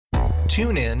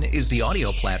TuneIn is the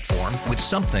audio platform with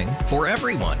something for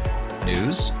everyone.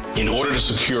 News. In order to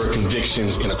secure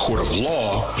convictions in a court of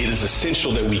law, it is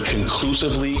essential that we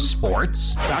conclusively.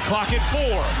 Sports. Shot clock at 4.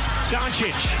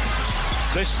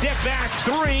 Doncic. The step back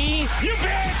 3. You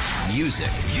bet. Music.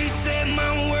 You set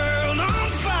my world on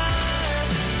fire.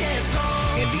 Yes,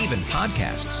 and even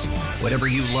podcasts. Whatever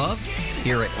you love,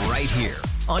 hear it right here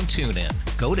on TuneIn.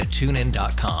 Go to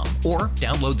TuneIn.com or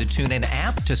download the TuneIn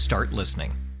app to start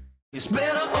listening. It's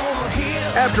better over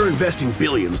here. After investing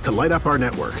billions to light up our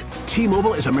network,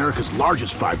 T-Mobile is America's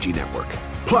largest 5G network.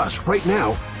 Plus, right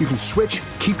now, you can switch,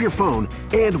 keep your phone,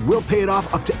 and we'll pay it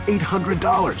off up to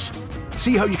 $800.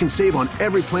 See how you can save on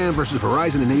every plan versus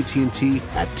Verizon and AT&T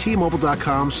at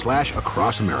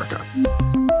T-Mobile.com/across-America.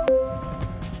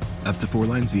 Up to 4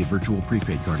 lines via virtual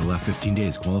prepaid card. Allow 15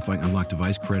 days. Qualifying unlocked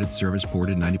device credit service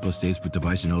ported 90-plus states with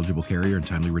device and eligible carrier and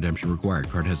timely redemption required.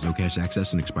 Card has no cash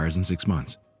access and expires in 6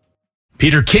 months.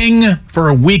 Peter King for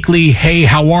a weekly Hey,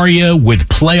 How Are You? With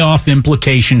playoff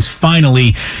implications.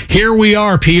 Finally, here we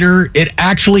are, Peter. It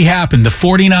actually happened. The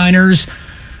 49ers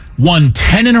won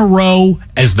 10 in a row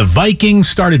as the Vikings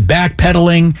started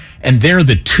backpedaling, and they're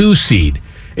the 2 seed.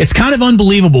 It's kind of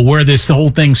unbelievable where the whole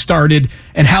thing started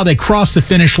and how they crossed the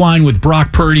finish line with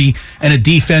Brock Purdy and a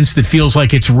defense that feels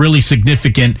like it's really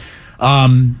significant.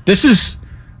 This is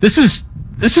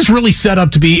really set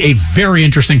up to be a very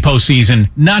interesting postseason,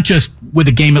 not just with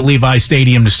a game at Levi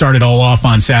Stadium to start it all off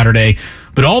on Saturday,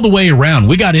 but all the way around.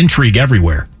 We got intrigue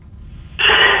everywhere.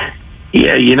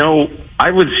 Yeah,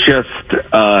 I was just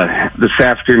this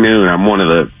afternoon, I'm one of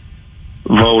the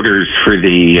voters for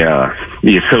the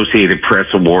Associated Press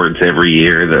Awards every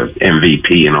year, the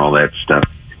MVP and all that stuff.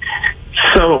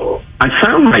 So I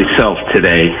found myself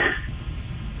today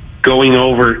going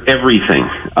over everything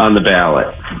on the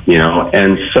ballot,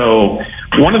 and so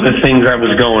one of the things I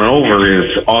was going over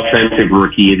is Offensive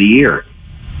Rookie of the Year.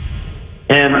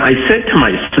 And I said to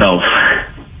myself,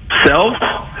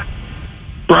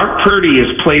 Brock Purdy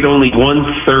has played only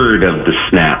 1/3 of the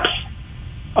snaps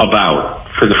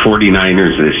for the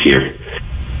 49ers this year.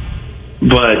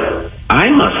 But I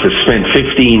must have spent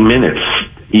 15 minutes,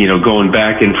 going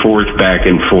back and forth.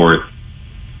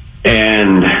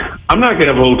 And I'm not going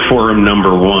to vote for him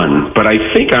number 1, but I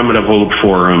think I'm going to vote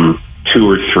for him 2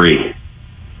 or 3.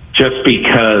 Just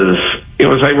because,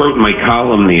 as I wrote in my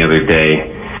column the other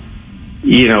day,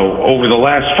 over the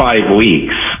last 5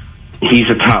 weeks, he's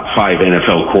a top 5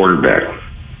 NFL quarterback.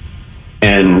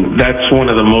 And that's one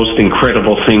of the most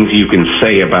incredible things you can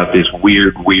say about this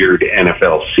weird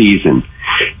NFL season.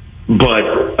 But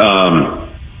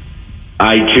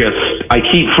I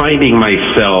keep finding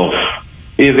myself,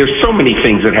 there's so many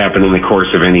things that happen in the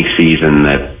course of any season,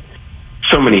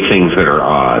 so many things that are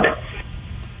odd.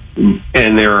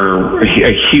 And there are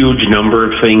a huge number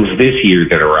of things this year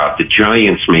that are odd. The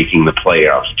Giants making the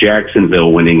playoffs,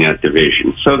 Jacksonville winning that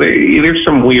division. So there's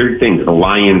some weird things. The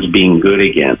Lions being good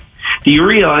again. Do you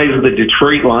realize the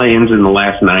Detroit Lions in the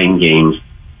last 9 games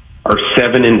are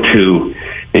 7-2,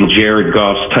 and Jared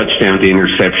Goff's touchdown to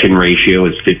interception ratio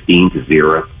is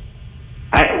 15-0?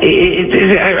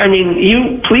 I mean,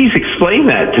 you please explain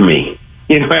that to me.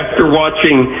 After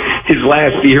watching his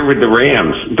last year with the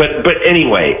Rams. But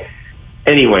anyway,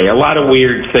 a lot of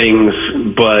weird things,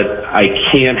 but I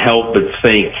can't help but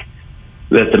think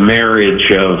that the marriage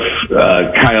of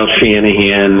Kyle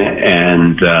Shanahan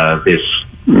and this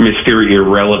Mr.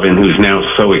 Irrelevant, who's now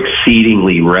so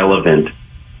exceedingly relevant,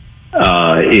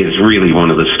 is really one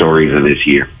of the stories of this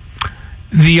year.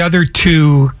 The other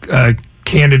 2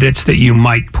 candidates that you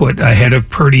might put ahead of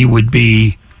Purdy would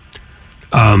be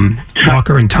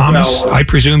Walker and Thomas. Well, I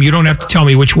presume you don't have to tell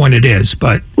me which one it is,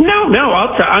 but no,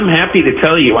 I'm happy to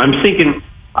tell you. I'm thinking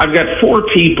I've got 4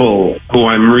 people who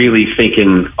I'm really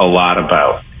thinking a lot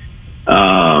about,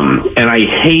 and I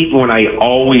hate when I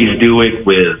always do it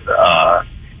with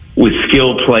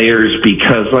skilled players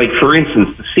because, like for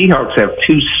instance, the Seahawks have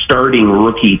 2 starting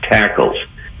rookie tackles,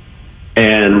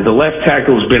 and the left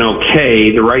tackle's been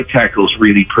okay. The right tackle's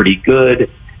really pretty good.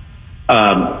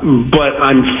 But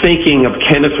I'm thinking of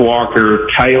Kenneth Walker,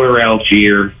 Tyler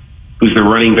Algier, who's the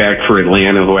running back for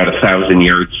Atlanta, who had 1,000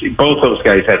 yards. Both those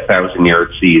guys had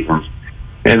 1,000-yard seasons.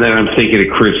 And then I'm thinking of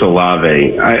Chris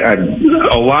Olave.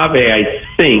 Olave, I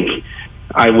think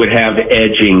I would have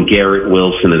edging Garrett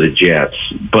Wilson of the Jets,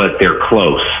 but they're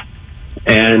close.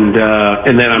 And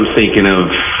then I'm thinking of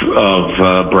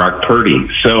Brock Purdy.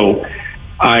 So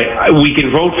we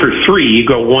can vote for 3. You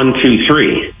go 1, 2,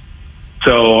 3.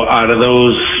 So out of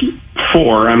those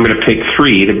 4, I'm going to pick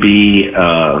 3 to be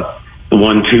the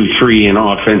 1, 2, 3 in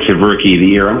Offensive Rookie of the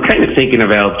Year. I'm kind of thinking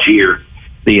of Algier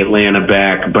the Atlanta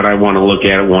back, but I want to look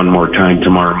at it one more time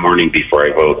tomorrow morning before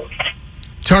I vote.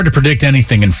 It's hard to predict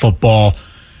anything in football.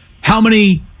 How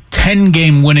many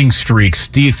 10-game winning streaks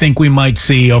do you think we might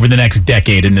see over the next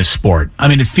decade in this sport? I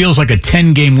mean, it feels like a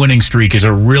 10-game winning streak is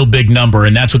a real big number,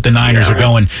 and that's what the Niners are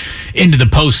going into the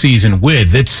postseason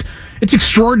with. It's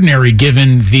extraordinary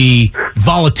given the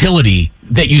volatility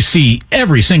that you see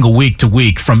every single week to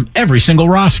week from every single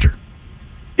roster.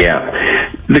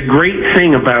 Yeah. The great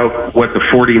thing about what the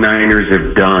 49ers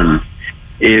have done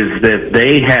is that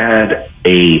they had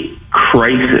a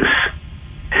crisis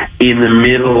in the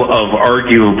middle of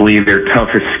arguably their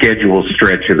toughest schedule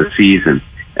stretch of the season,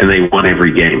 and they won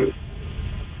every game.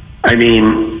 I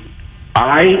mean,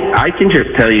 I can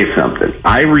just tell you something.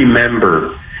 I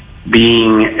remember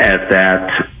being at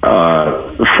that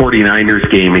 49ers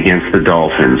game against the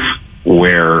Dolphins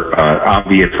where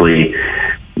obviously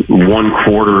one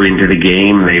quarter into the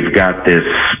game they've got this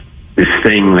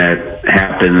thing that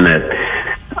happened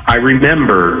that I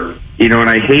remember, you know, and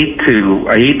I hate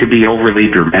to be overly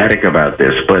dramatic about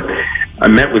this, but I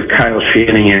met with Kyle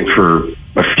Shanahan for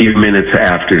a few minutes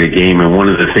after the game, and one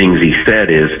of the things he said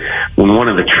is when one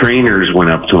of the trainers went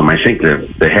up to him, I think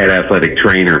the head athletic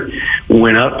trainer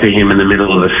went up to him in the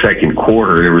middle of the second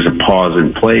quarter, there was a pause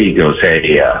in play. He goes,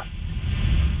 hey,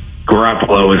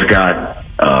 Garoppolo has got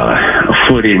a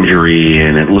foot injury,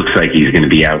 and it looks like he's going to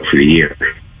be out for the year,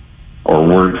 or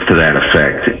words to that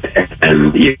effect.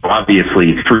 And you know,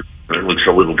 obviously, it looks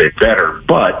a little bit better,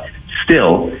 but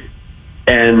still.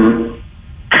 And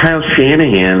Kyle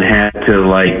Shanahan had to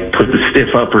like put the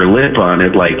stiff upper lip on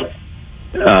it, like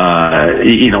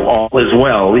you know, all is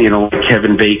well. You know, like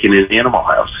Kevin Bacon in Animal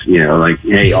House. You know, like,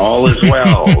 hey, all is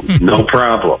well, no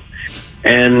problem.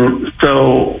 And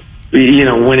so, you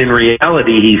know, when in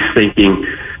reality he's thinking,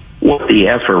 what the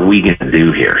F are we going to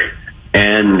do here?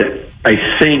 And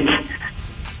I think,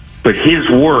 but his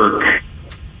work,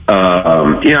 you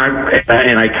know,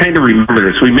 and I kind of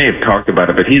remember this, we may have talked about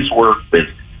it, but his work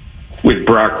with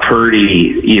Brock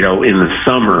Purdy, you know, in the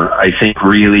summer, I think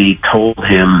really told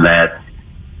him that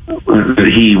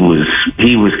he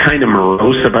was kind of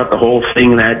morose about the whole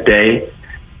thing that day,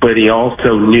 but he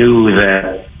also knew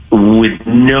that with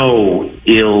no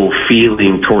ill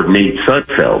feeling toward Nate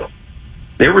Sudfeld,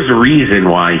 there was a reason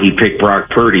why he picked Brock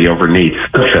Purdy over Nate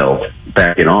Sudfeld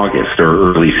back in August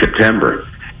or early September.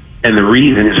 And the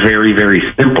reason is very,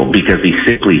 very simple, because he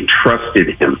simply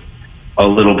trusted him a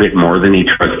little bit more than he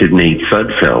trusted Nate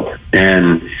Sudfeld.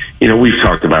 And, you know, we've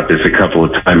talked about this a couple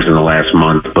of times in the last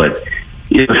month, but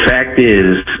you know, the fact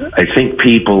is, I think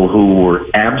people who were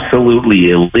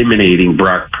absolutely eliminating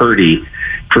Brock Purdy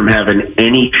from having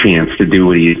any chance to do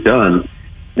what he's done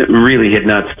really had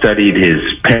not studied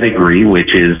his pedigree,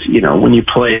 which is, you know, when you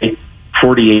play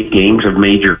 48 games of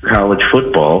major college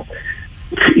football,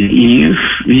 you've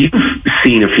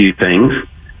seen a few things.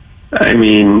 I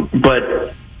mean,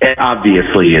 but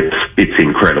obviously it's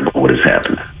incredible what has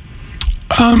happened.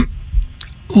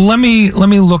 Let me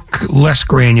look less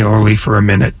granularly for a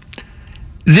minute.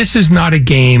 This is not a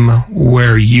game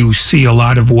where you see a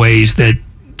lot of ways that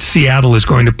Seattle is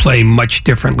going to play much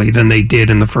differently than they did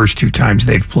in the first two times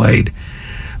they've played.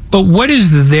 But what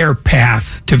is their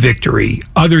path to victory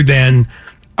other than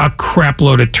a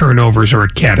crapload of turnovers or a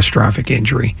catastrophic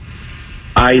injury?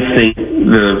 I think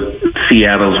the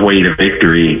Seattle's way to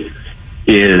victory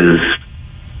is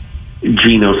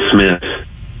Geno Smith,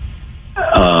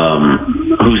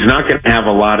 who's not going to have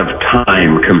a lot of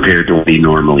time compared to what he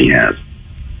normally has.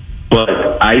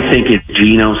 But I think it's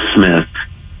Geno Smith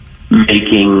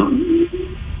making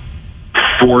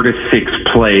 4 to 6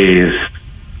 plays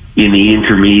in the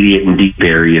intermediate and deep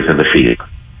areas of the field.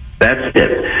 That's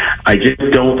it. I just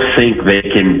don't think they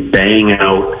can bang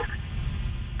out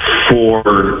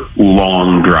 4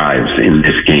 long drives in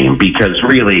this game, because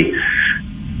really,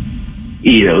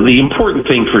 you know, the important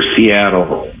thing for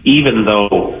Seattle, even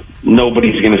though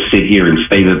nobody's going to sit here and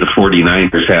say that the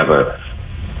 49ers have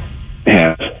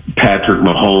Patrick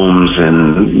Mahomes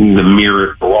and the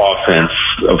miracle offense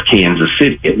of Kansas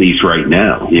City, at least right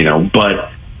now, you know,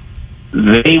 but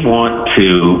they want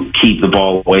to keep the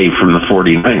ball away from the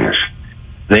 49ers.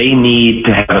 They need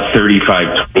to have a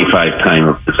 35-25 time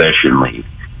of possession lead.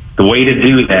 The way to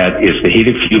do that is to hit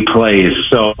a few plays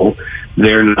so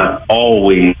they're not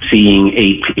always seeing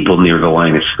 8 people near the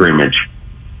line of scrimmage.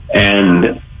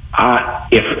 And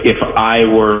if I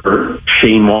were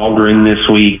Shane Waldron this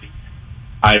week,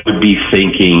 I would be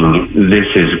thinking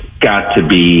this has got to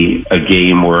be a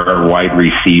game where our wide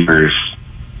receivers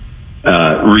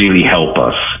really help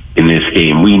us in this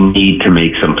game. We need to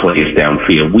make some plays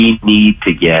downfield. We need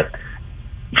to get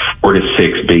 4 to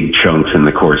 6 big chunks in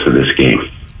the course of this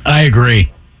game. I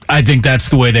agree. I think that's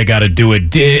the way they got to do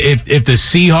it. If the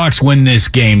Seahawks win this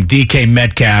game, DK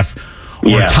Metcalf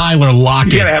or Tyler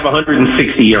Lockett. You got to have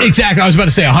 160 yards. Exactly. I was about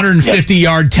to say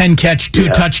 150-yard, 10-catch,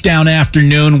 2-touchdown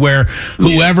afternoon where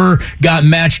whoever got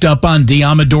matched up on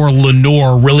Diamador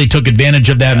Lenore really took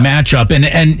advantage of that matchup.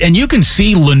 And you can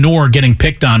see Lenore getting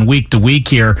picked on week to week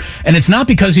here. And it's not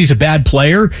because he's a bad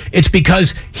player. It's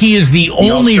because he is the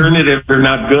only... alternatives are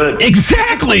not good.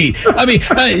 Exactly. I mean,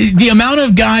 the amount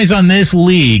of guys in this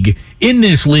league,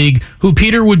 who,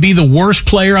 Peter, would be the worst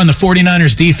player on the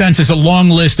 49ers defense is a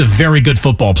long list of very good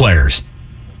football players.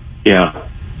 Yeah.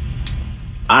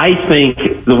 I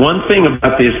think the one thing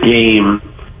about this game,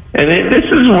 and this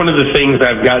is one of the things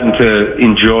I've gotten to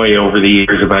enjoy over the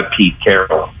years about Pete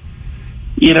Carroll.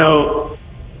 You know,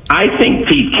 I think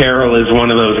Pete Carroll is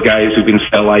one of those guys who can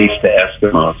sell ice to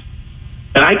Eskimos.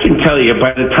 And I can tell you,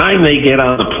 by the time they get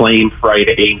on the plane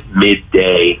Friday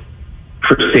midday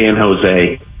for San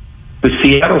Jose, the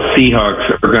Seattle Seahawks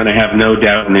are going to have no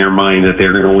doubt in their mind that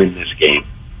they're going to win this game.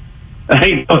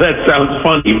 I know that sounds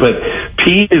funny, but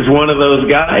Pete is one of those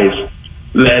guys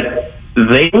that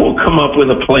they will come up with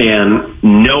a plan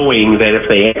knowing that if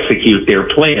they execute their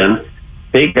plan,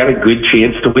 they've got a good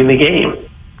chance to win the game.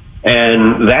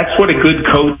 And that's what a good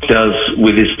coach does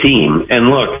with his team. And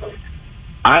look,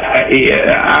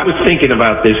 I was thinking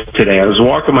about this today. I was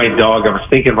walking my dog. I was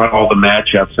thinking about all the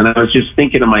matchups, and I was just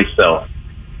thinking to myself,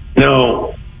 you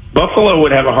know, Buffalo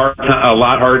would have a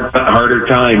lot harder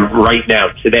time right now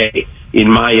today, in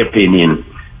my opinion,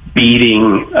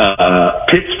 beating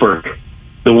Pittsburgh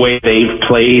the way they've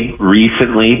played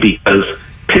recently, because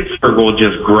Pittsburgh will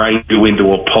just grind you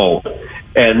into a pulp,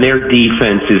 and their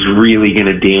defense is really going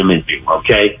to damage you,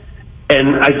 okay?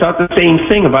 And I thought the same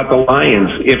thing about the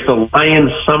Lions. If the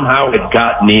Lions somehow had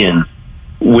gotten in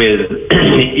with,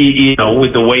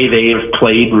 with the way they have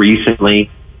played recently,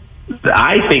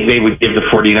 I think they would give the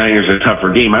 49ers a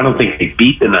tougher game. I don't think they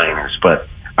beat the Niners, but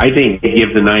I think they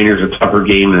give the Niners a tougher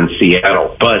game than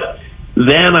Seattle. But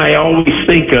then I always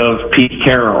think of Pete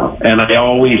Carroll, and I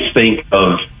always think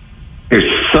of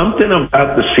there's something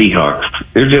about the Seahawks.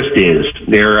 There just is.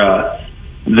 They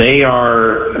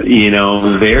are,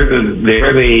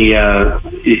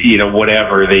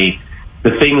 whatever, the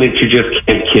thing that you just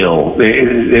can't kill.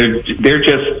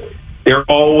 They're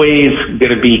always going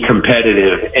to be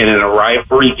competitive, and in a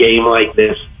rivalry game like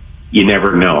this, you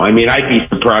never know. I mean, I'd be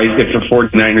surprised if the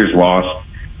 49ers lost,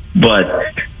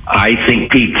 but I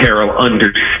think Pete Carroll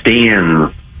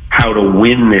understands how to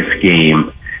win this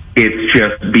game. It's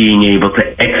just being able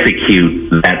to execute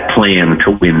that plan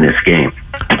to win this game.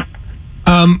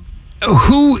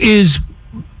 Who is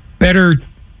better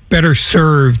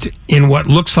served in what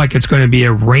looks like it's going to be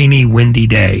a rainy, windy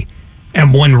day?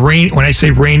 And when I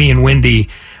say rainy and windy,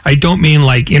 I don't mean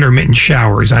like intermittent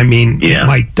showers. I mean it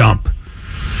might dump.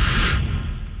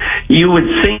 You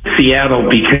would think Seattle,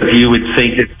 because you would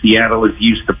think that Seattle is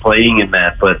used to playing in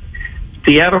that. But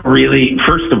Seattle really,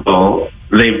 first of all,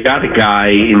 they've got a guy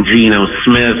in Geno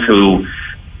Smith who,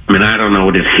 I mean, I don't know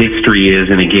what his history is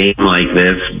in a game like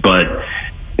this, but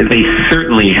they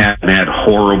certainly haven't had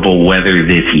horrible weather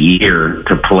this year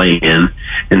to play in,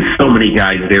 and so many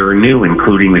guys there are new,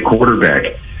 including the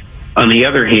quarterback. On the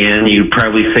other hand, you'd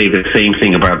probably say the same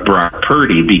thing about Brock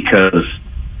Purdy, because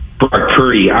Brock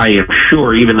Purdy, I am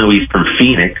sure, even though he's from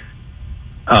Phoenix,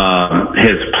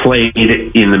 has played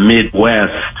in the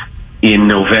Midwest in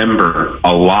November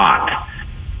a lot,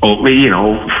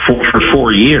 for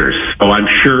 4 years. So I'm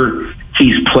sure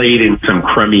he's played in some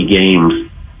crummy games.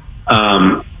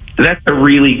 That's a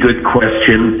really good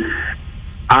question.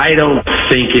 I don't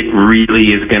think it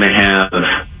really is going to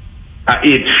have...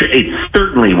 It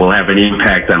certainly will have an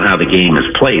impact on how the game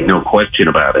is played, no question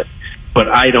about it. But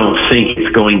I don't think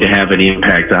it's going to have an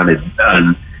impact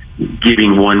on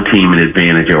giving one team an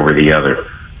advantage over the other.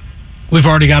 We've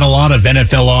already got a lot of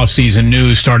NFL offseason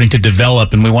news starting to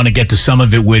develop, and we want to get to some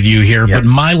of it with you here. Yep. But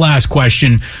my last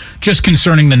question, just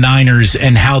concerning the Niners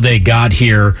and how they got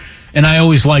here, and I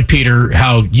always like, Peter,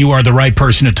 how you are the right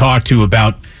person to talk to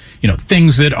about,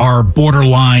 things that are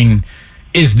borderline.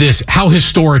 How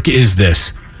historic is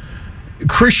this?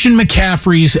 Christian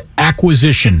McCaffrey's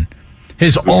acquisition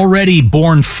has already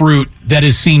borne fruit that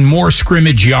has seen more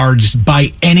scrimmage yards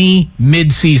by any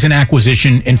midseason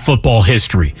acquisition in football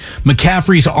history.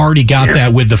 McCaffrey's already got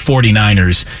that with the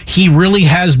 49ers. He really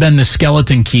has been the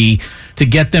skeleton key to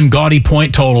get them gaudy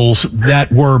point totals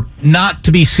that were not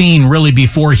to be seen really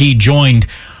before he joined.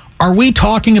 Are we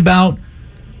talking about,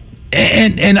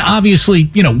 and obviously,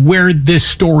 where this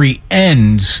story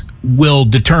ends will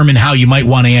determine how you might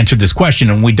want to answer this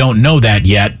question, and we don't know that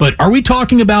yet, but are we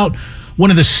talking about one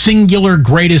of the singular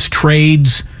greatest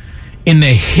trades in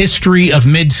the history of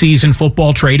midseason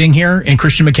football trading here in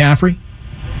Christian McCaffrey?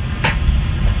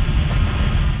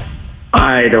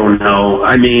 I don't know.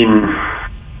 I mean,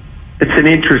 it's an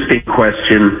interesting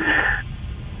question.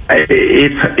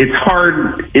 It's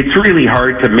hard. It's really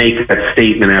hard to make that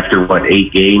statement after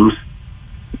 8 games,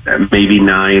 maybe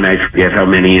 9. I forget how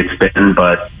many it's been,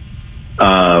 but.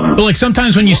 Well,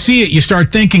 sometimes when you see it, you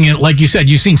start thinking it. Like you said,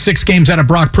 you've seen 6 games out of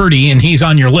Brock Purdy, and he's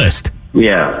on your list.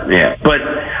 Yeah. But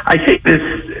I think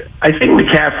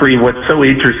McCaffrey. What's so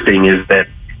interesting is that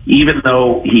even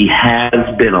though he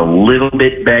has been a little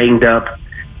bit banged up,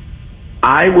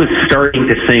 I was starting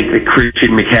to think that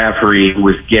Christian McCaffrey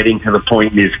was getting to the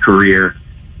point in his career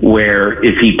where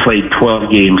if he played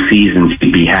 12-game seasons,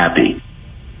 he'd be happy.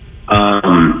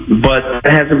 But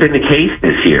that hasn't been the case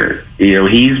this year.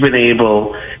 He's been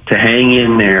able to hang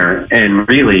in there, and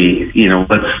really,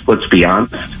 let's be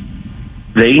honest,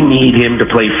 they need him to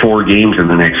play 4 games in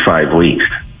the next 5 weeks.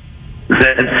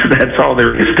 That's all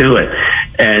there is to it.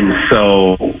 And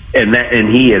so, and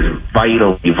he is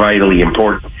vitally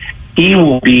important. He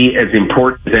will be as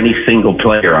important as any single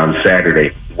player on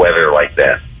Saturday, weather like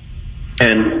that.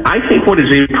 And I think what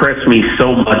has impressed me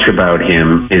so much about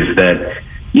him is that,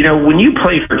 when you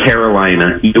play for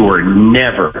Carolina, you are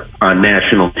never on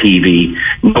national TV.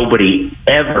 Nobody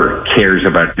ever cares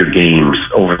about your games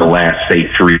over the last,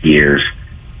 say, 3 years.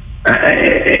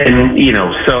 And,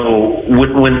 so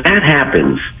when that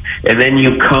happens, and then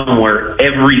you come where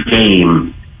every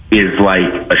game is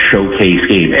like a showcase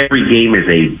game. Every game is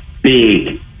a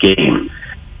big game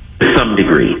to some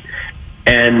degree.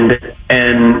 And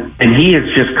he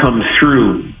has just come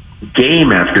through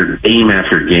game after game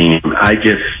after game. I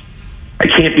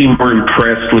can't be more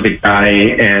impressed with the guy.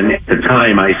 And at the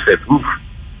time I said, oof,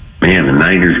 man, the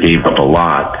Niners gave up a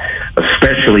lot,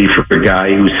 especially for a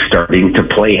guy who's starting to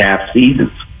play half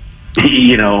seasons,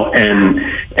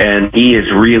 and he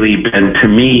has really been, to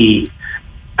me,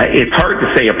 it's hard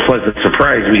to say a pleasant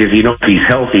surprise because, if he's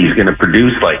healthy, he's going to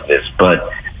produce like this.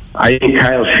 But I think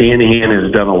Kyle Shanahan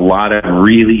has done a lot of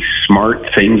really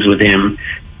smart things with him,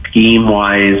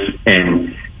 scheme-wise.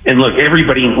 And look,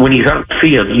 everybody, when he's on the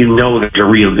field, there's a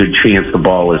real good chance the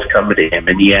ball is coming to him.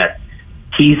 And yet,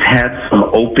 he's had some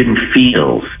open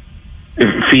fields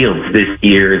this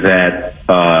year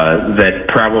that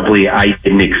probably I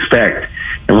didn't expect.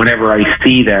 And whenever I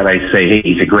see that, I say, hey,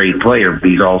 he's a great player, but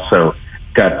he's also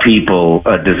got people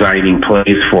designing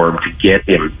plays for him to get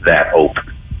him that open.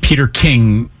 Peter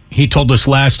King, he told us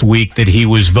last week that he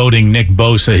was voting Nick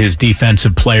Bosa his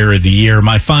Defensive Player of the Year.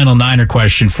 My final Niner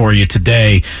question for you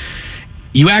today.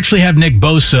 You actually have Nick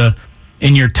Bosa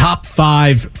in your top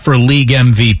 5 for league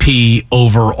MVP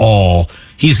overall.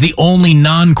 He's the only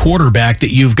non-quarterback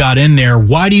that you've got in there.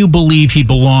 Why do you believe he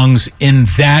belongs in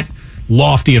that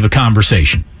lofty of a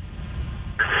conversation?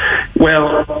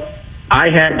 Well, I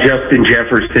had Justin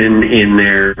Jefferson in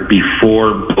there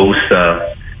before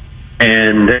Bosa,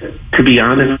 and to be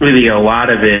honest with you, a lot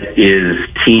of it is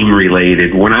team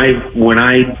related. When I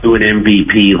do an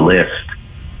MVP list,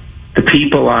 the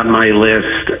people on my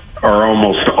list are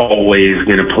almost always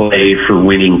going to play for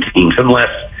winning teams,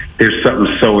 unless there's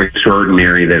something so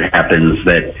extraordinary that happens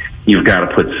that you've got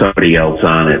to put somebody else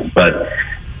on it. But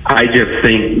I just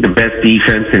think the best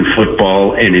defense in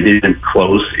football, and it isn't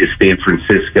close, is San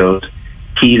Francisco's.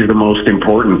 He's the most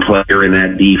important player in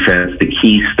that defense, the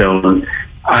keystone.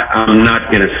 I'm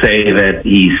not going to say that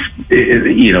he's,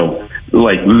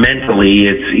 like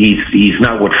mentally, he's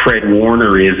not what Fred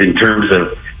Warner is in terms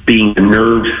of being the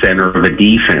nerve center of a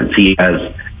defense. He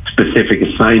has specific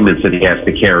assignments that he has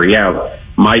to carry out.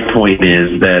 My point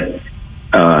is that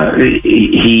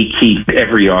he keeps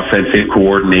every offensive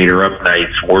coordinator up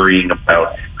nights worrying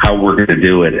about how we're going to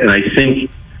do it. And I think,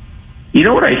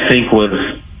 what I think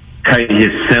was kind of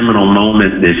his seminal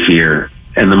moment this year,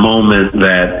 and the moment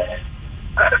that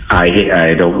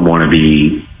I don't want to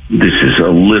be, this is a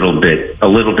little bit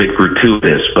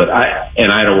gratuitous, but I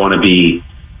don't want to be,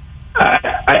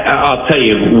 I'll tell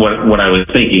you what I was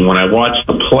thinking when I watched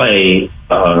the play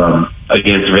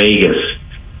against Vegas,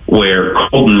 where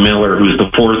Colton Miller, who's the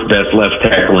 4th best left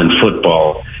tackle in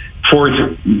football,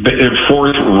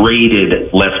 4th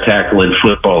rated left tackle in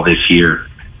football this year,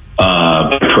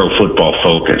 by Pro Football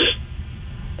Focus.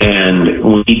 And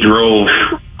we drove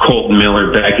Colton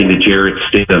Miller back into Jarrett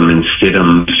Stidham, and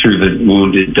Stidham threw the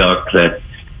wounded duck that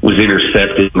was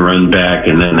intercepted and run back,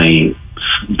 and then they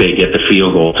get the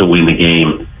field goal to win the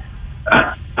game.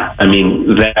 I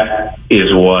mean, that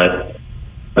is what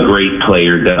a great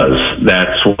player does.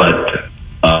 That's what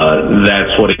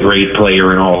That's what a great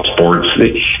player in all sports.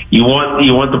 You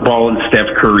want the ball in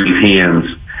Steph Curry's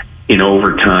hands in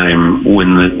overtime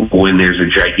when there's a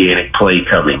gigantic play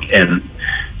coming. And,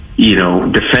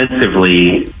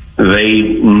 defensively, they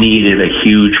needed a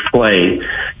huge play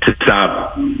to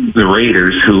stop the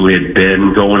Raiders, who had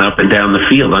been going up and down the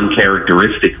field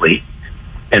uncharacteristically.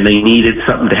 And they needed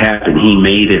something to happen. He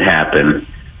made it happen.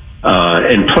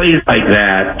 And plays like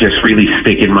that just really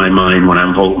stick in my mind when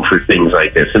I'm voting for things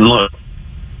like this. And look,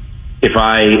 if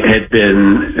I had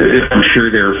been, I'm sure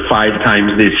there are 5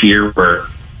 times this year where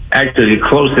actually the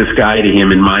closest guy to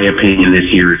him, in my opinion,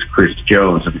 this year is Chris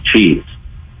Jones of the Chiefs,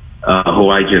 who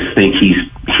I just think he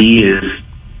is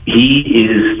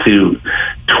to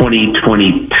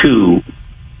 2022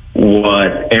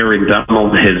 what Aaron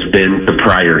Donald has been to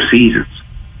prior seasons.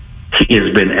 He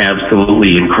has been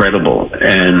absolutely incredible,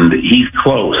 and he's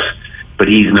close, but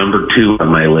he's number 2 on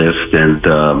my list, and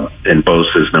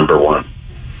Bosa's number 1.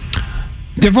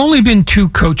 There have only been 2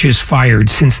 coaches fired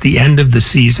since the end of the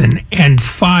season, and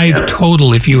 5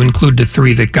 total if you include the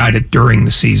 3 that got it during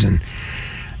the season.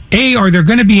 A, are there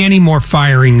going to be any more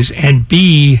firings? And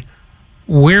B,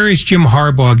 where is Jim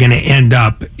Harbaugh going to end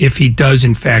up if he does,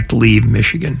 in fact, leave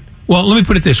Michigan? Well, let me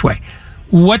put it this way.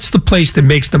 What's the place that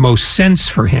makes the most sense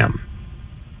for him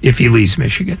if he leaves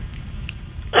Michigan?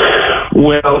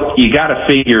 Well, you got to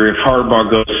figure if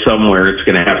Harbaugh goes somewhere, it's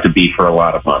going to have to be for a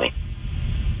lot of money.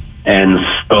 And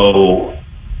so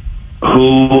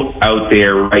who out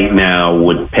there right now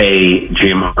would pay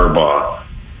Jim Harbaugh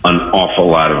an awful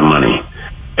lot of money?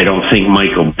 I don't think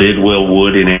Michael Bidwill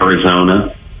would in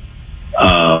Arizona.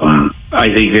 I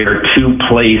think there are 2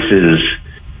 places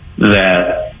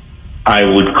that I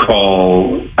would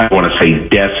call, I don't want to say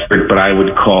desperate, but I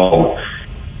would call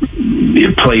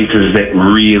places that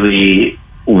really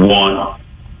want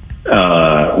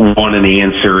an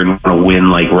answer and want to win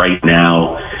like right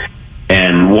now.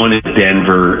 And one is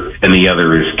Denver and the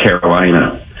other is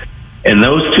Carolina. And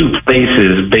those 2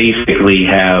 places basically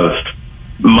have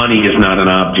money is not an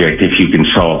object if you can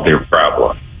solve their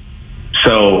problem.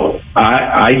 So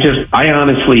I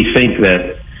honestly think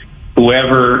that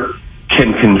whoever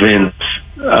can convince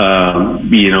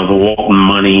the Walton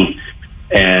money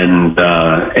and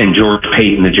George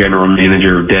Payton, the general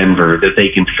manager of Denver, that they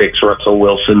can fix Russell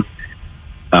Wilson,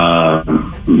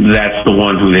 that's the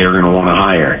one who they're going to want to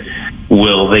hire.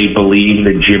 Will they believe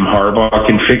that Jim Harbaugh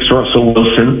can fix Russell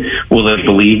Wilson? Will they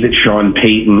believe that Sean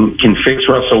Payton can fix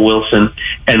Russell Wilson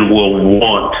and will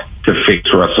want to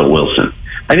fix Russell Wilson?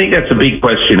 I think that's a big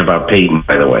question about Payton,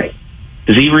 by the way.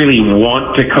 Does he really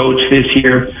want to coach this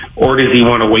year, or does he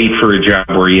want to wait for a job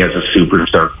where he has a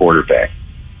superstar quarterback?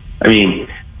 I mean,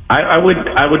 I would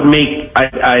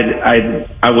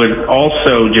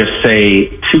also just say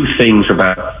 2 things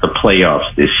about the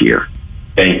playoffs this year.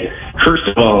 Okay, first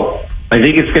of all, I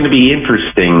think it's going to be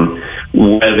interesting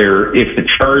whether if the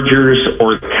Chargers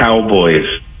or the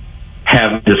Cowboys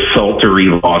have desultory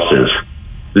losses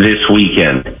this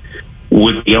weekend,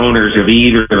 would the owners of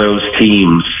either of those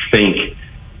teams think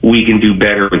we can do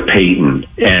better with Payton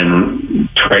and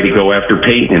try to go after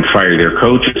Payton and fire their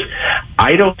coaches?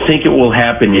 I don't think it will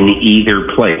happen in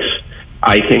either place.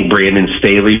 I think Brandon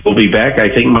Staley will be back. I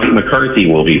think Mike McCarthy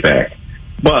will be back.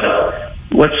 But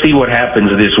let's see what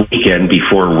happens this weekend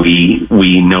before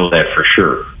we know that for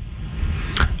sure.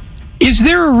 Is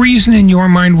there a reason in your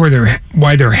mind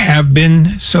why there have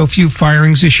been so few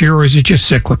firings this year, or is it just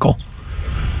cyclical?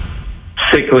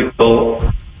 Cyclical,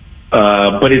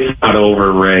 but it's not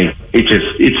over, Ray.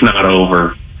 It's not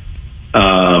over.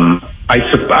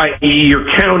 You're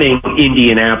counting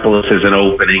Indianapolis as an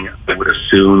opening, I would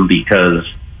assume,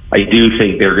 because I do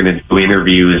think they're going to do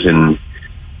interviews and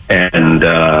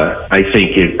I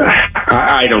think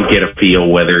I don't get a feel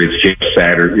whether it's Jeff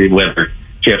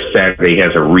Saturday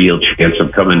has a real chance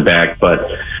of coming back, but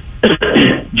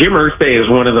Jim Irsay is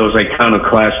one of those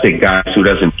iconoclastic guys who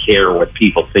doesn't care what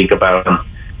people think about him,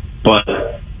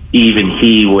 but even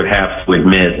he would have to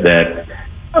admit that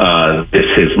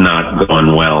this has not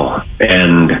gone well.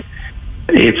 And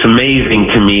it's amazing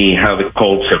to me how the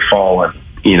Colts have fallen.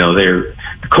 The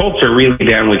Colts are really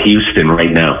down with Houston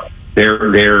right now.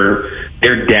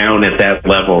 They're down at that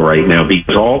level right now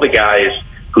because all the guys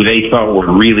who they thought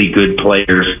were really good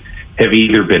players have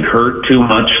either been hurt too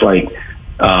much, like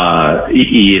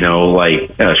Shaquille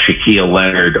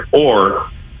Leonard, or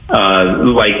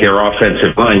like their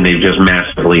offensive line, they've just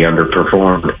massively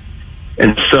underperformed.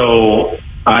 And so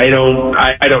I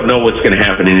don't know what's going to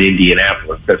happen in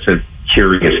Indianapolis. That's a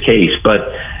curious case,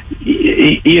 but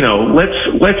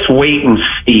let's wait and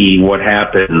see what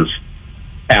happens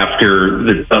after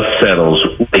the dust settles,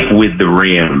 like with the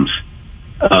Rams.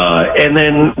 And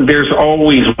then there's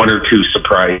always one or two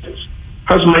surprises.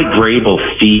 How's Mike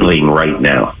Vrabel feeling right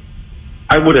now?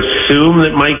 I would assume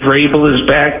that Mike Vrabel is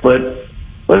back, but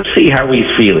let's see how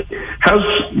he's feeling. How's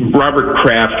Robert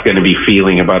Kraft going to be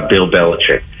feeling about Bill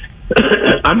Belichick?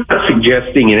 I'm not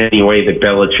suggesting in any way that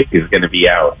Belichick is going to be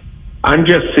out. I'm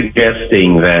just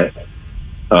suggesting that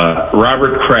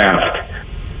Robert Kraft,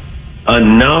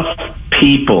 enough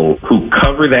people who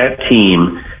cover that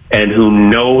team and who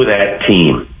know that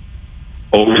team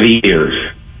over the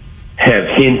years have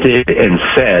hinted and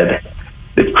said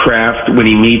that Kraft, when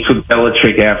he meets with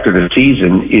Belichick after the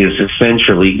season, is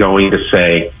essentially going to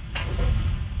say,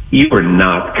 you are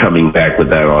not coming back with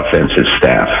that offensive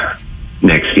staff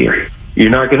next year. You're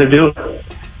not going to do it.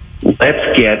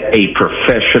 Let's get a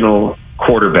professional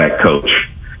quarterback coach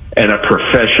and a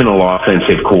professional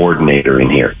offensive coordinator in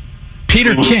here.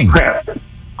 Peter King.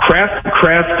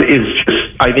 Kraft is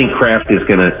just, I think Kraft is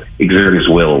going to exert his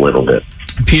will a little bit.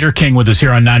 Peter King with us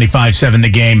here on 95.7 The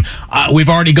Game. We've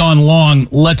already gone long.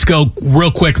 Let's go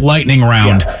real quick lightning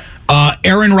round. Yeah.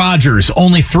 Aaron Rodgers,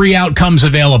 only 3 outcomes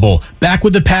available. Back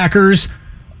with the Packers,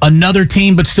 another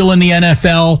team but still in the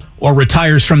NFL, or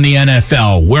retires from the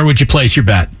NFL. Where would you place your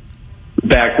bet?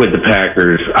 Back with the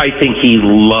Packers. I think he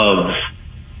loves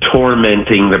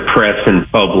tormenting the press and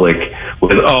public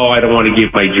with, I don't want to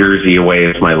give my jersey away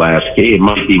as my last game. It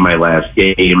might be my last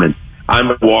game, and I'm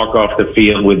going to walk off the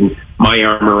field with my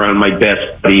arm around my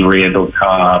best buddy, Randall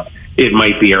Cobb. It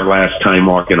might be our last time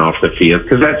walking off the field,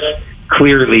 because that's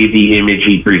clearly the image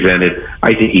he presented.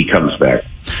 I think he comes back.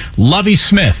 Lovie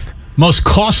Smith, most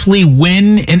costly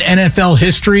win in NFL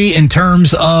history in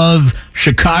terms of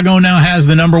Chicago now has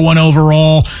the number 1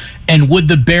 overall. And would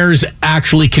the Bears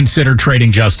actually consider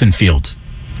trading Justin Fields?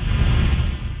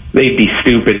 They'd be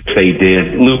stupid if they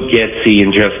did. Luke Getsy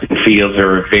and Justin Fields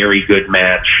are a very good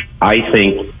match. I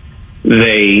think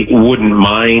they wouldn't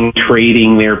mind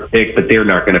trading their pick, but they're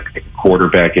not going to pick a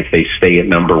quarterback if they stay at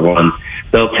number 1.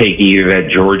 They'll take either that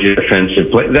Georgia defensive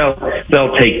player.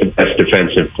 They'll take the best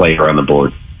defensive player on the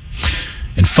board.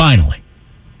 And finally,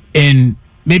 in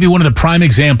maybe one of the prime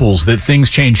examples that things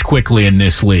change quickly in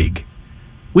this league,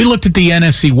 we looked at the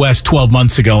NFC West 12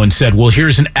 months ago and said, well,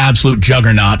 here's an absolute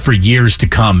juggernaut for years to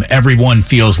come. Everyone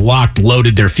feels locked,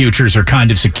 loaded, their futures are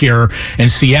kind of secure,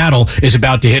 and Seattle is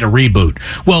about to hit a reboot.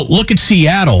 Well, look at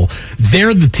Seattle.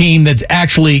 They're the team that's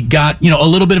actually got, a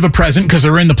little bit of a present because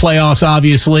they're in the playoffs,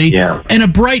 obviously, and a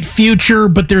bright future,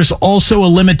 but there's also a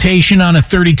limitation on a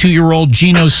 32-year-old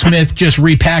Geno Smith just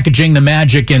repackaging the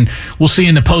magic, and we'll see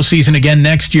in the postseason again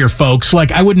next year, folks.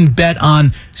 Like, I wouldn't bet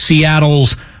on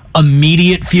Seattle's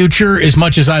immediate future as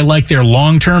much as I like their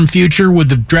long-term future with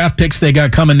the draft picks they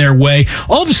got coming their way.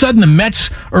 All of a sudden,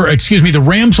 the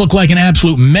Rams look like an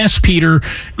absolute mess, Peter,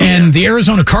 and the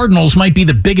Arizona Cardinals might be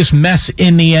the biggest mess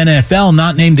in the NFL,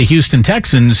 not named the Houston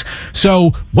Texans.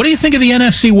 So what do you think of the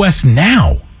NFC West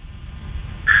now?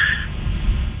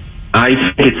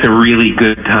 I think it's a really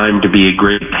good time to be a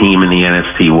great team in the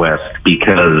NFC West,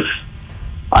 because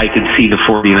I could see the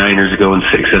 49ers going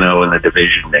 6-0 in the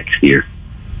division next year,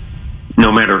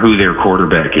 no matter who their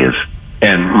quarterback is.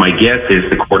 And my guess is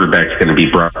the quarterback's going to be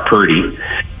Brock Purdy.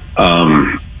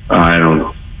 I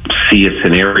don't see a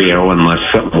scenario,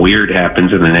 unless something weird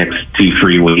happens in the next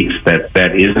 2-3 weeks,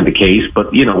 that isn't the case.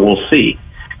 But, we'll see.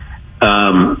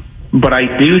 But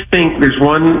I do think there's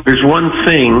one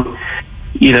thing,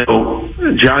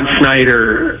 John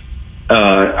Schneider,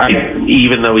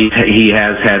 even though he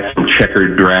has had some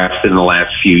checkered drafts in the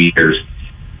last few years,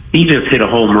 he just hit a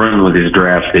home run with his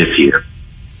draft this year.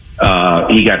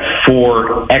 He got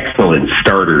 4 excellent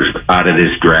starters out of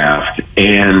this draft,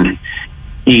 and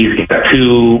he's got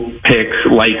 2 picks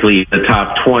likely in the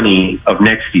top 20 of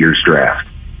next year's draft.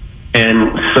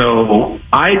 And so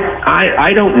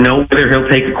I don't know whether he'll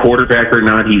take a quarterback or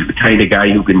not. He's the kind of guy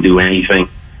who can do anything.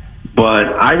 But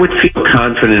I would feel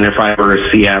confident if I were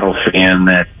a Seattle fan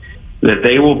that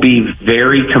they will be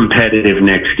very competitive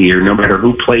next year, no matter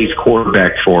who plays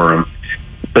quarterback for them.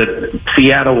 But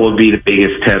Seattle will be the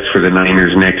biggest test for the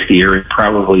Niners next year, and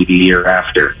probably the year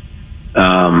after.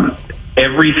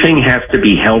 Everything has to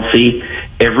be healthy.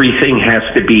 Everything has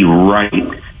to be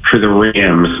right for the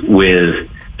Rams, with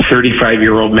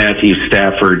 35-year-old Matthew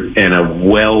Stafford and a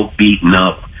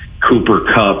well-beaten-up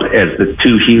Cooper Kupp as the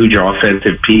 2 huge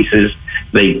offensive pieces.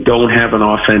 They don't have an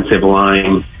offensive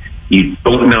line. You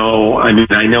don't know. I mean,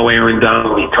 I know Aaron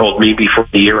Donald, he told me before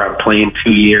the year I'm playing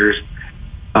 2 years.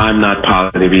 I'm not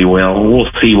positive he will.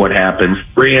 We'll see what happens.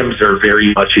 Rams are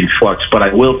very much in flux, but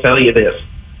I will tell you this.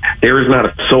 There is not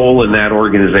a soul in that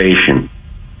organization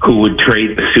who would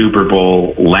trade the Super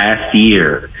Bowl last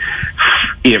year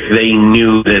if they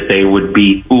knew that they would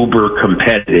be uber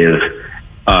competitive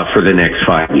for the next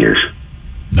 5 years.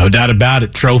 No doubt about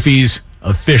it. Trophies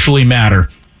officially matter.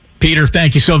 Peter,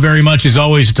 thank you so very much. As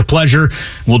always, it's a pleasure.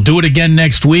 We'll do it again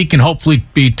next week and hopefully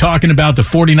be talking about the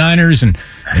 49ers and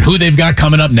who they've got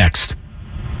coming up next.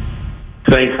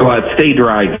 Thanks a lot. Stay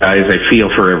dry, guys. I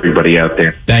feel for everybody out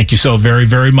there. Thank you so very,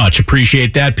 very much.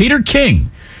 Appreciate that. Peter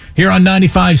King here on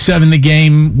 95.7 The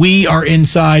Game. We are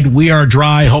inside. We are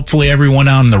dry. Hopefully everyone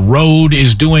on the road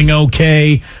is doing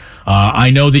okay. I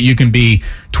know that you can be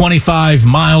 25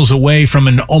 miles away from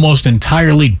an almost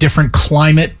entirely different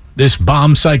climate. This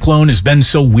bomb cyclone has been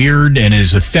so weird and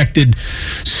has affected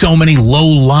so many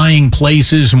low-lying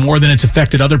places more than it's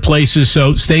affected other places.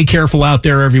 So stay careful out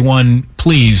there, everyone.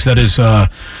 Please. That is a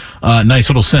nice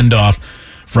little send-off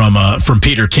from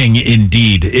Peter King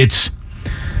indeed. It's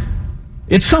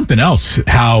something else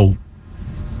how,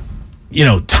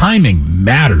 timing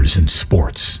matters in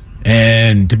sports.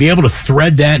 And to be able to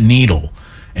thread that needle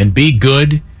and be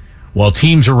good while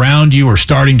teams around you are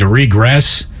starting to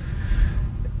regress,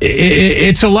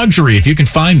 it's a luxury if you can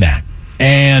find that.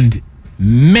 And,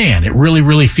 man, it really,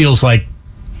 really feels like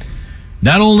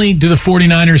not only do the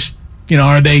 49ers,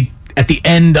 are they at the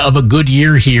end of a good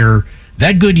year here,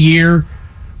 that good year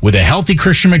with a healthy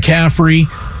Christian McCaffrey,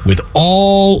 with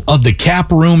all of the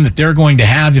cap room that they're going to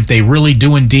have if they really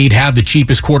do indeed have the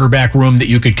cheapest quarterback room that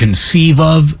you could conceive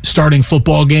of starting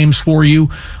football games for you.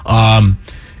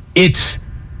 It's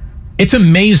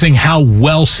amazing how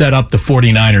well set up the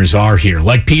 49ers are here.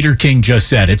 Like Peter King just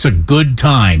said, it's a good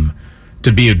time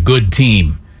to be a good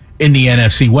team in the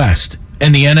NFC West.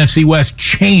 And the NFC West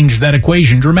changed that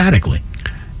equation dramatically.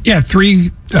 Yeah,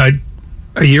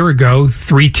 a year ago,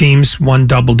 3 teams won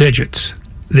double digits.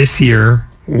 This year,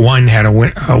 one had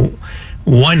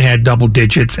double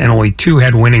digits and only 2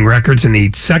 had winning records, and the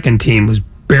second team was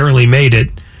barely made it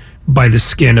by the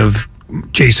skin of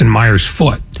Jason Myers'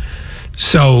 foot.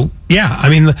 So, yeah, I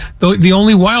mean, the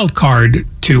only wild card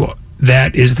to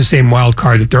that is the same wild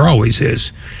card that there always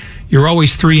is. You're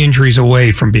always 3 injuries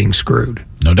away from being screwed.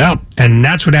 No doubt. And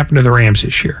that's what happened to the Rams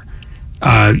this year.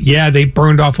 They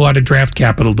burned off a lot of draft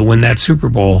capital to win that Super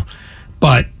Bowl,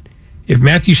 but if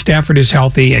Matthew Stafford is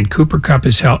healthy and Cooper Kupp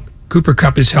is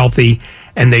healthy,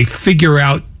 and they figure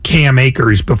out Cam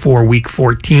Akers before Week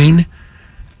 14,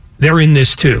 they're in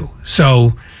this too.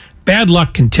 So bad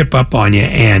luck can tip up on you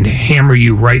and hammer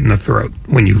you right in the throat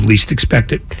when you least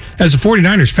expect it, as the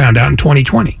 49ers found out in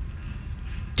 2020.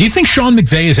 Do you think Sean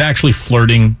McVay is actually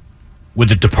flirting with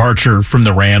the departure from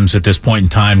the Rams at this point in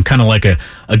time, kind of like a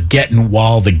getting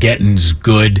while the getting's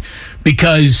good?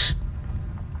 Because,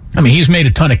 he's made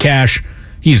a ton of cash.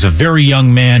 He's a very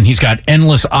young man. He's got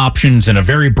endless options and a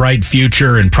very bright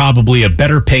future and probably a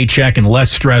better paycheck and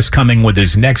less stress coming with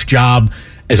his next job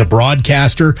as a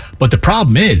broadcaster. But the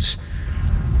problem is,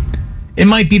 it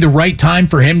might be the right time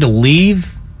for him to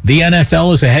leave the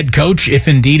NFL as a head coach, if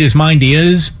indeed his mind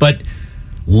is. But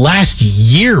last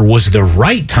year was the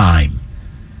right time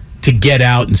to get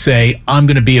out and say, I'm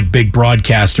going to be a big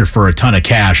broadcaster for a ton of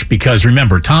cash. Because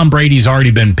remember, Tom Brady's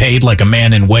already been paid like a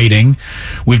man in waiting.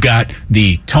 We've got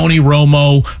the Tony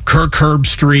Romo, Kirk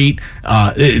Herbstreit,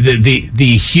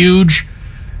 the huge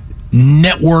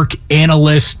network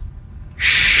analyst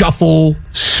shuffle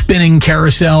spinning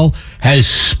carousel has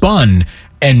spun,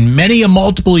 and many a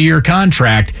multiple-year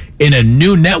contract in a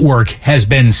new network has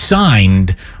been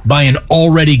signed by an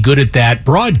already good-at-that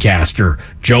broadcaster,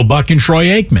 Joe Buck and Troy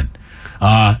Aikman.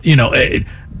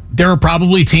 There are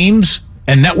probably teams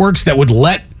and networks that would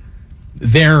let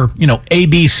their,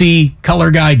 ABC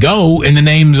color guy go in the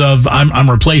names of, I'm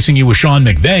replacing you with Sean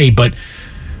McVay. But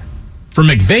for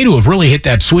McVay to have really hit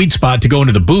that sweet spot to go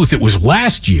into the booth, it was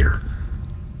last year.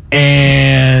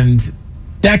 And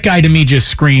that guy to me just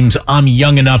screams, I'm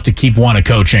young enough to keep wanting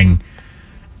coaching.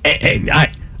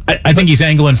 I think he's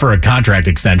angling for a contract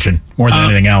extension more than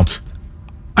anything else.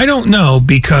 I don't know,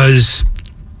 because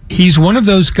he's one of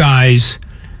those guys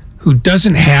who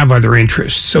doesn't have other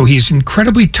interests. So he's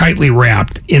incredibly tightly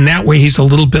wrapped. In that way, he's a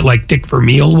little bit like Dick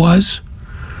Vermeil was.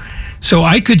 So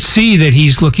I could see that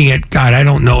he's looking at, God, I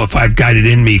don't know if I've got it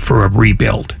in me for a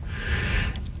rebuild.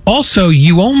 Also,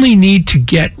 you only need to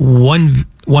get one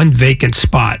vacant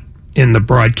spot in the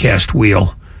broadcast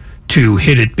wheel to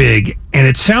hit it big. And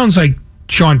it sounds like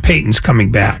Sean Payton's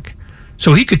coming back.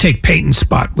 So he could take Payton's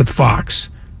spot with Fox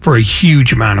for a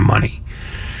huge amount of money.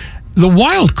 The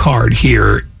wild card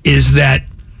here is that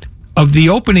of the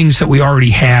openings that we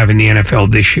already have in the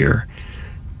NFL this year,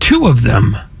 2 of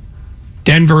them,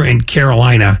 Denver and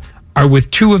Carolina, are with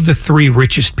 2 of the 3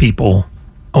 richest people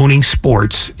owning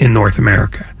sports in North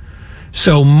America.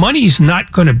 So money's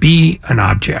not going to be an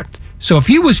object. So if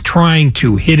he was trying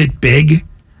to hit it big,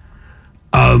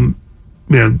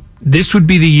 this would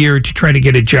be the year to try to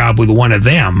get a job with one of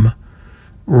them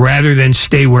rather than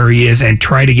stay where he is and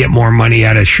try to get more money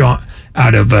out of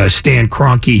Stan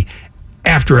Kroenke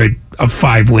after a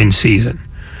 5-win season.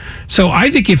 So I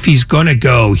think if he's going to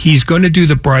go, he's going to do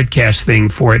the broadcast thing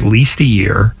for at least a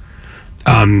year.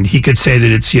 He could say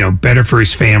that it's better for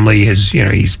his family.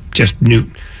 He's just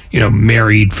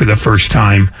married for the first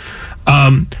time.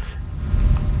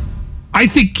 I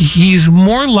think he's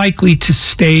more likely to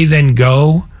stay than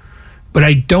go, but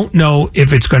I don't know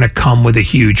if it's going to come with a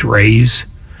huge raise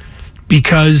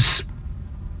because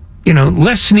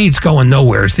Les Snead's going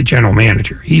nowhere as the general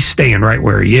manager. He's staying right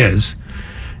where he is,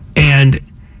 and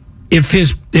if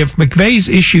McVay's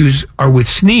issues are with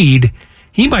Snead,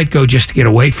 he might go just to get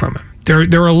away from him.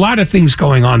 There are a lot of things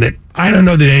going on that I don't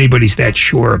know that anybody's that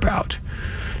sure about.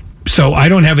 So I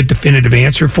don't have a definitive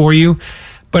answer for you,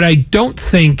 but I don't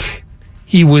think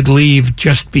he would leave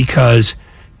just because,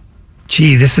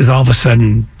 this is all of a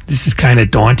sudden, this is kind of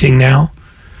daunting now.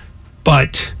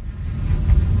 But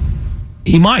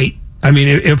he might. I mean,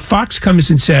 if Fox comes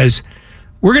and says,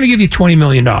 we're going to give you $20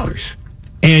 million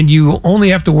and you only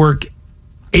have to work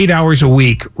 8 hours a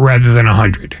week rather than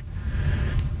 100,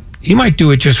 he might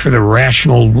do it just for the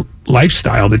rational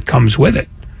lifestyle that comes with it.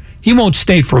 He won't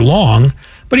stay for long,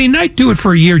 but he might do it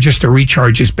for a year just to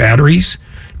recharge his batteries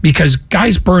because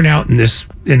guys burn out in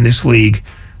this league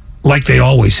like they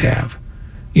always have.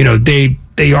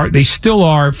 They still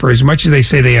are, for as much as they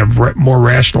say they have more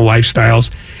rational lifestyles,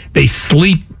 they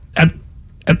sleep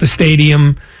at the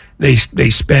stadium. They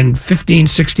spend 15,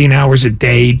 16 hours a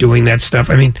day doing that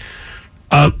stuff. I mean,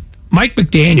 Mike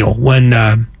McDaniel,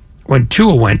 when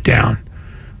Tua went down,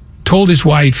 told his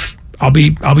wife, I'll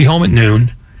be home at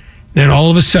noon. Then all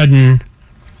of a sudden,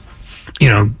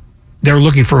 they're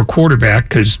looking for a quarterback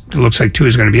because it looks like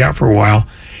Tua's going to be out for a while.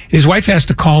 His wife has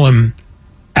to call him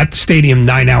at the stadium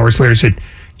 9 hours later and said,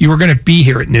 you were going to be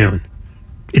here at noon.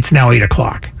 It's now 8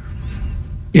 o'clock.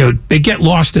 They get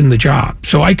lost in the job.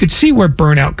 So I could see where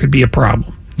burnout could be a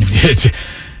problem.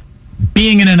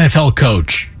 Being an NFL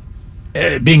coach,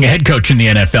 being a head coach in the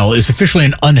NFL is officially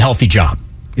an unhealthy job.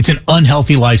 It's an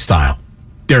unhealthy lifestyle.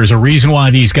 There's a reason why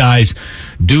these guys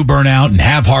do burn out and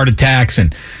have heart attacks.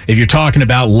 And if you're talking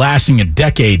about lasting a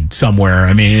decade somewhere,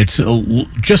 I mean, it's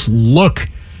just look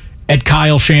at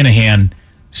Kyle Shanahan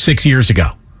 6 years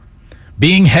ago.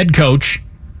 Being head coach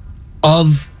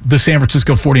of the San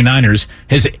Francisco 49ers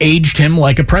has aged him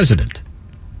like a president.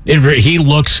 He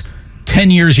looks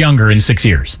 10 years younger in 6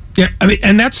 years. Yeah, I mean,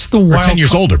 and that's the wild 10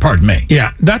 years older, pardon me.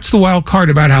 Yeah, that's the wild card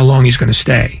about how long he's going to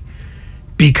stay.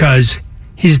 Because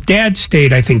his dad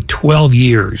stayed, I think, 12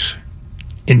 years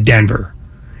in Denver.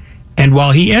 And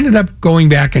while he ended up going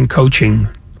back and coaching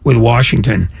with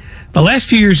Washington, the last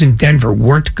few years in Denver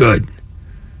weren't good.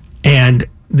 And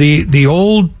the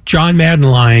old John Madden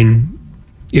line,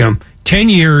 10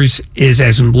 years is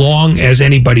as long as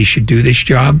anybody should do this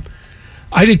job,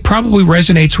 I think probably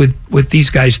resonates with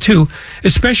these guys too,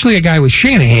 especially a guy with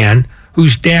Shanahan,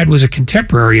 whose dad was a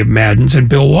contemporary of Madden's and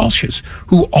Bill Walsh's,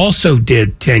 who also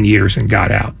did 10 years and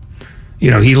got out.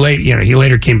 He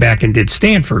later came back and did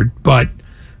Stanford, but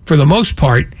for the most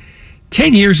part,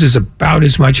 10 years is about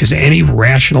as much as any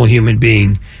rational human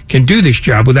being can do this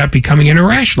job without becoming an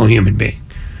irrational human being.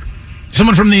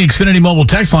 Someone from the Xfinity Mobile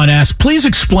text line asks, please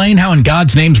explain how in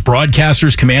God's name's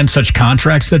broadcasters command such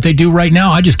contracts that they do right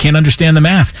now. I just can't understand the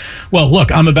math. Well, look,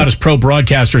 I'm about as pro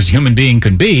broadcaster as a human being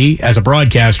can be. As a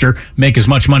broadcaster, make as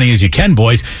much money as you can,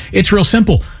 boys. It's real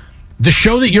simple. The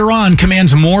show that you're on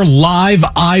commands more live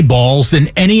eyeballs than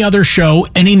any other show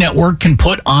any network can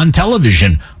put on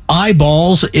television.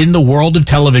 Eyeballs in the world of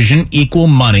television equal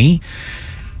money.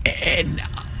 And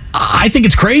I think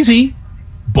it's crazy.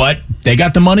 But they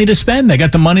got the money to spend. They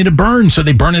got the money to burn. So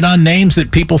they burn it on names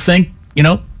that people think,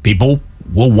 people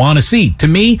will want to see. To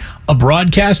me, a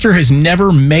broadcaster has never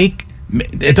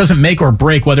it doesn't make or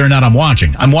break whether or not I'm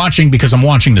watching. I'm watching because I'm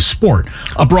watching the sport.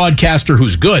 A broadcaster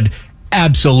who's good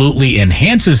absolutely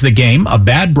enhances the game. A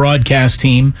bad broadcast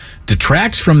team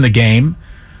detracts from the game.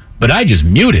 But I just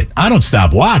mute it. I don't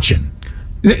stop watching.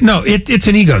 No, it's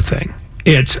an ego thing.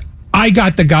 It's, I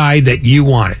got the guy that you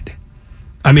wanted.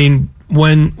 I mean,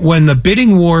 when the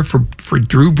bidding war for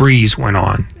Drew Brees went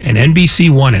on and NBC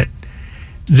won it,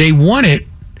 they won it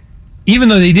even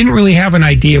though they didn't really have an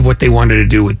idea of what they wanted to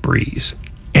do with Brees.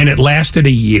 And it lasted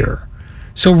a year.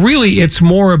 So really, it's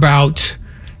more about,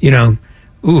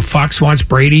 Fox wants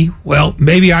Brady. Well,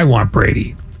 maybe I want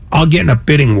Brady. I'll get in a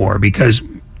bidding war because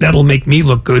that'll make me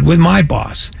look good with my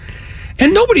boss.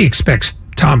 And nobody expects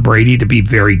Tom Brady to be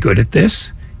very good at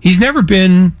this. He's never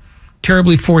been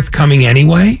terribly forthcoming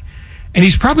anyway, and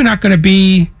he's probably not going to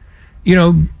be,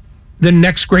 the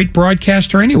next great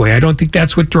broadcaster anyway. I don't think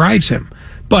that's what drives him.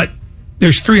 But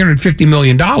there's $350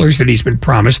 million that he's been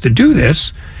promised to do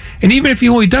this, and even if he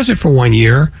only does it for 1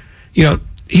 year,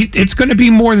 it's going to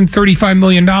be more than $35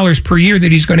 million per year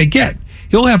that he's going to get.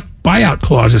 He'll have buyout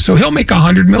clauses, so he'll make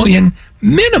 $100 million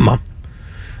minimum.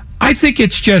 I think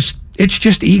it's just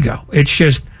ego. It's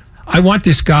just, I want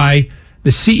this guy. The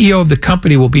CEO of the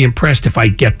company will be impressed if I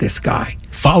get this guy.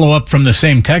 Follow-up from the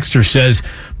same texter says,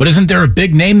 but isn't there a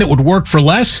big name that would work for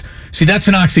less? See, that's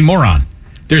an oxymoron.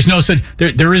 There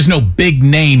is no big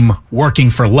name working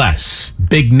for less.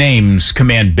 Big names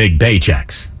command big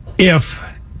paychecks. If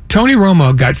Tony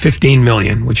Romo got $15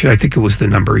 million, which I think it was the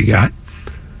number he got,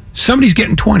 somebody's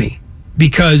getting 20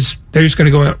 because they're just going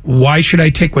to go, why should I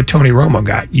take what Tony Romo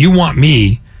got? You want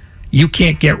me. You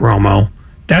can't get Romo.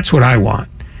 That's what I want.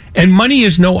 And money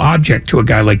is no object to a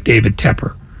guy like David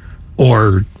Tepper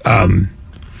or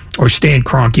Stan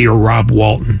Kroenke or Rob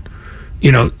Walton.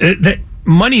 That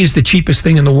money is the cheapest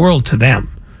thing in the world to them.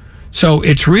 So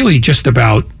it's really just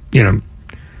about,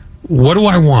 what do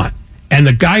I want? And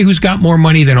the guy who's got more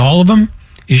money than all of them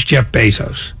is Jeff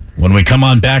Bezos. When we come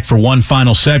on back for one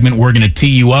final segment, we're going to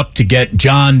tee you up to get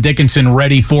John Dickinson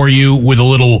ready for you with a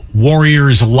little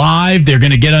Warriors Live. They're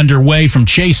going to get underway from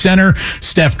Chase Center.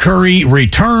 Steph Curry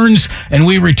returns, and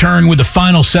we return with the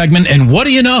final segment. And what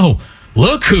do you know?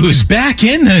 Look who's back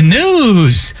in the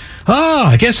news.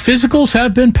 I guess physicals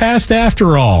have been passed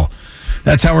after all.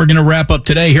 That's how we're going to wrap up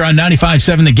today here on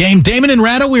 95.7 The Game. Damon and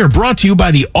Ratto, we are brought to you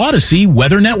by the Odyssey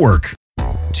Weather Network.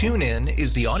 TuneIn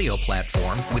is the audio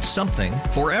platform with something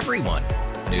for everyone.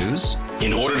 News.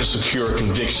 In order to secure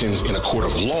convictions in a court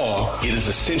of law, it is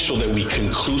essential that we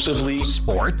conclusively.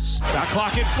 Sports. Shot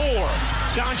clock at 4.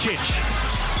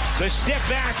 Doncic. The step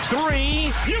back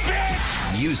 3. You bet.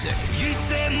 Music. You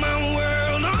set my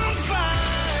world on fire.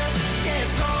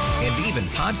 Yes, and even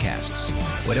podcasts.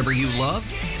 Whatever you love,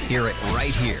 hear it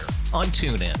right here on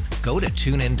TuneIn. Go to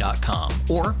TuneIn.com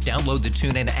or download the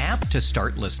TuneIn app to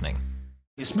start listening.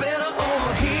 It's better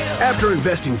over here. After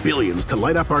investing billions to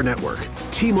light up our network,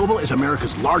 T-Mobile is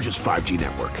America's largest 5G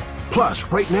network. Plus,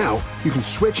 right now, you can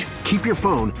switch, keep your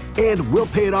phone, and we'll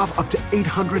pay it off up to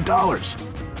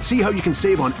 $800. See how you can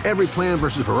save on every plan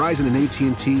versus Verizon and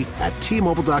AT&T at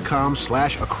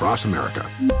T-Mobile.com/across America.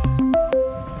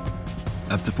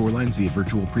 Up to 4 lines via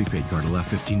virtual prepaid card. Allow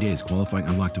 15 days. Qualifying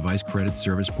unlocked device credit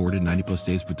service ported 90-plus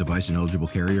days with device and eligible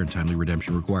carrier and timely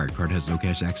redemption required. Card has no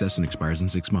cash access and expires in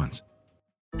 6 months.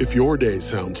 If your day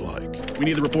sounds like, we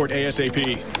need the report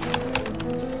ASAP,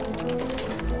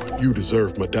 you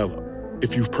deserve Modelo.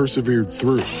 If you've persevered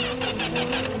through,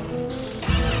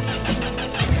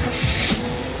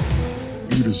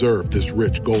 you deserve this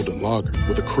rich golden lager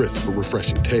with a crisp but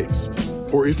refreshing taste.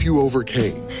 Or if you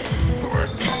overcame.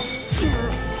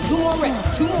 2 more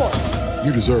reps, 2 more.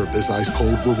 You deserve this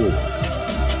ice-cold reward.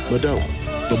 Modelo,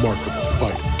 the Remarkable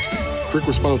Fighter. Drink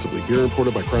responsibly. Beer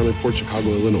imported by Crown Imports, Chicago,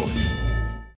 Illinois.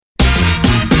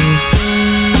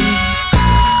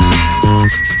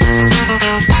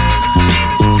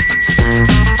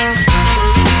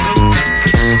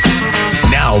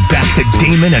 Now back to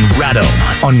Damon and Ratto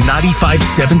on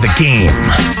 95.7 The Game.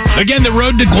 Again, the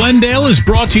road to Glendale is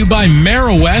brought to you by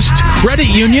Marowest Credit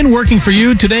Union, working for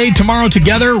you today, tomorrow,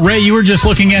 together. Ray, you were just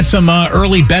looking at some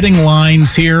early betting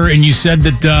lines here, and you said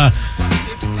that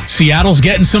Seattle's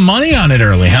getting some money on it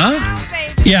early, huh?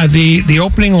 Yeah, the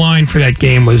opening line for that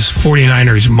game was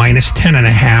 49ers minus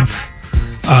 10.5.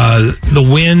 The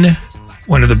Wynn,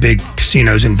 one of the big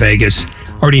casinos in Vegas,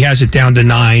 already has it down to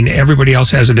 9. Everybody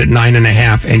else has it at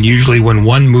 9.5. And usually when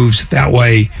one moves that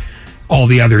way, all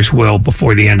the others will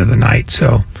before the end of the night.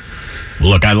 So,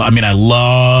 look, I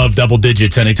love double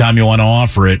digits anytime you want to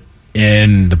offer it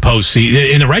in the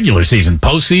postseason, in the regular season.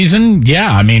 Postseason,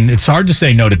 yeah, I mean, it's hard to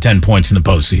say no to 10 points in the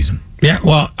postseason. Yeah,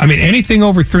 well, I mean, anything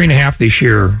over 3.5 this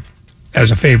year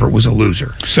as a favorite was a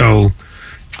loser. So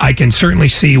I can certainly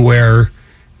see where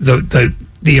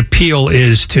the appeal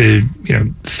is to,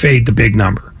 fade the big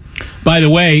number. By the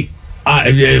way,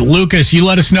 Lucas, you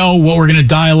let us know what we're going to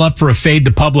dial up for a Fade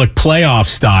the Public playoff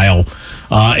style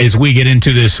as we get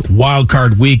into this wild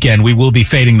card weekend. We will be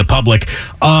fading the public.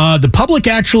 The public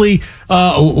actually,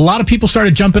 a lot of people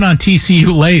started jumping on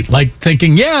TCU late, like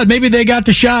thinking, yeah, maybe they got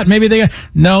the shot.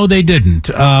 No, they didn't.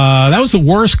 That was the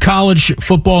worst college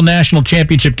football national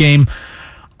championship game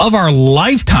of our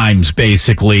lifetimes,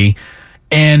 basically.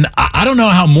 And I don't know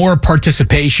how more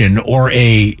participation or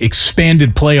a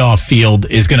expanded playoff field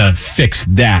is going to fix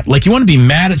that. Like, you want to be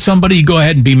mad at somebody, you go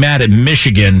ahead and be mad at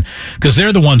Michigan because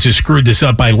they're the ones who screwed this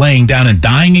up by laying down and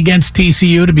dying against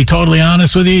TCU, to be totally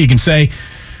honest with you. You can say,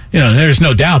 there's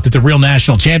no doubt that the real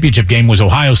national championship game was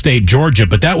Ohio State, Georgia,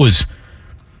 but that was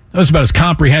about as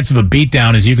comprehensive a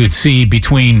beatdown as you could see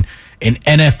between an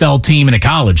NFL team and a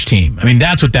college team. I mean,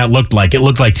 that's what that looked like. It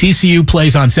looked like TCU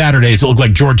plays on Saturdays. It looked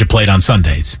like Georgia played on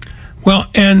Sundays. Well,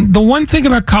 and the one thing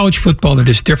about college football that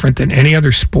is different than any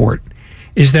other sport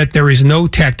is that there is no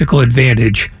tactical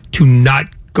advantage to not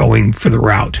going for the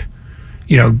route.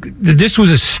 This was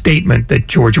a statement that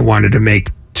Georgia wanted to make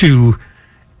to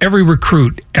every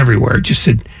recruit everywhere. It just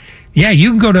said, yeah, you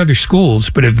can go to other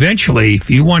schools, but eventually, if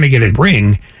you want to get a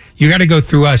ring, you got to go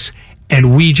through us.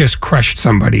 And we just crushed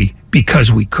somebody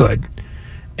because we could.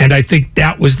 And I think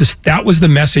that was the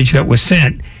message that was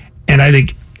sent. And I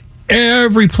think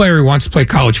every player who wants to play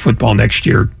college football next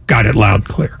year got it loud and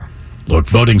clear. Look,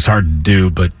 voting's hard to do,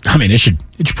 but I mean, it should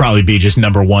probably be just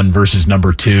number 1 versus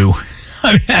number 2.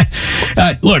 I mean,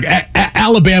 look,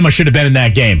 Alabama should have been in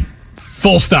that game.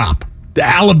 Full stop.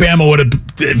 Alabama would have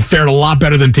fared a lot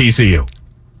better than TCU.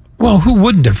 Well, who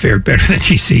wouldn't have fared better than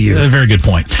TCU? A very good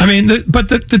point. I mean, but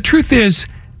the truth is,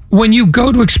 when you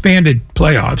go to expanded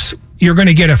playoffs, you're going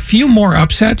to get a few more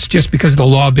upsets just because of the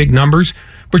law of big numbers,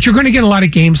 but you're going to get a lot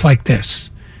of games like this.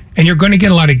 And you're going to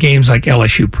get a lot of games like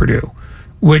LSU Purdue,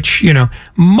 which,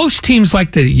 most teams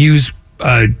like to use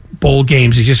bowl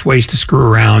games as just ways to screw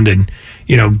around and,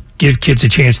 give kids a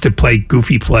chance to play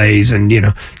goofy plays and,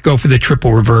 go for the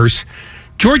triple reverse.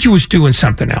 Georgia was doing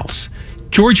something else.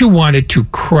 Georgia wanted to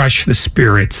crush the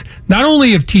spirits, not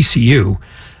only of TCU,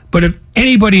 but of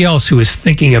anybody else who is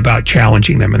thinking about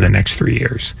challenging them in the next 3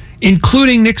 years,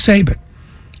 including Nick Saban.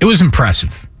 It was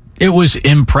impressive.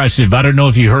 I don't know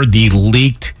if you heard the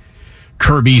leaked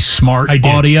Kirby Smart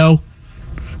audio.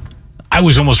 I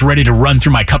was almost ready to run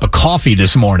through my cup of coffee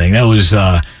this morning. That was,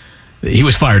 he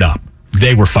was fired up.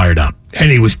 They were fired up.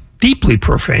 And he was deeply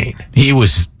profane. He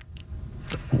was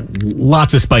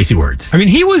lots of spicy words. I mean,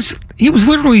 he was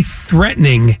literally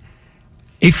threatening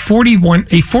a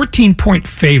 14-point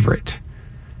favorite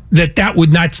that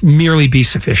would not merely be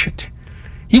sufficient.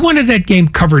 He wanted that game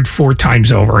covered 4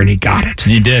 times over, and he got it.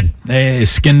 He did. They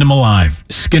skinned him alive.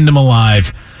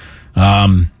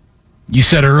 You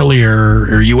said earlier,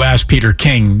 or you asked Peter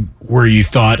King where you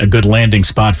thought a good landing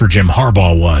spot for Jim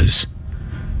Harbaugh was.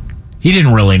 He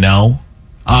didn't really know.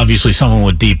 Obviously, someone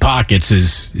with deep pockets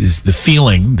is the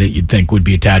feeling that you'd think would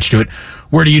be attached to it.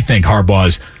 Where do you think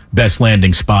Harbaugh's best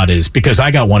landing spot is? Because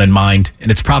I got one in mind,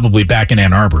 and it's probably back in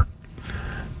Ann Arbor.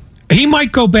 He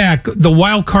might go back, the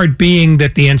wild card being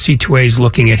that the NC2A is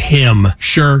looking at him.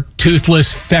 Sure,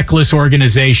 toothless, feckless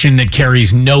organization that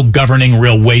carries no governing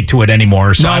real weight to it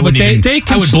anymore. So I would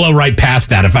blow right past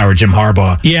that if I were Jim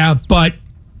Harbaugh. Yeah, but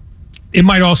it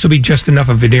might also be just enough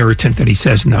of an irritant that he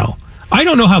says no. I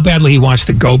don't know how badly he wants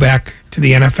to go back to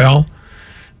the NFL,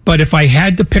 but if I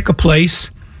had to pick a place,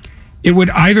 it would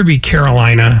either be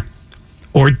Carolina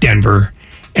or Denver,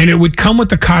 and it would come with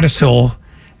the codicil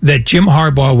that Jim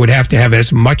Harbaugh would have to have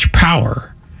as much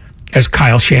power as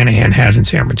Kyle Shanahan has in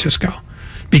San Francisco,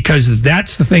 because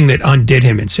that's the thing that undid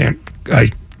him in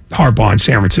Harbaugh in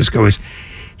San Francisco is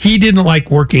he didn't like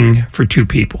working for 2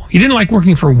 people. He didn't like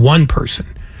working for one person.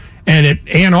 And at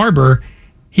Ann Arbor,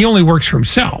 he only works for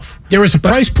himself. There was a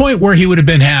price point where he would have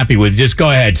been happy with, just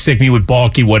go ahead, stick me with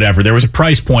Balky, whatever. There was a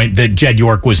price point that Jed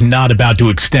York was not about to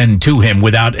extend to him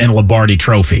without a Lombardi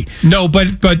trophy. No, but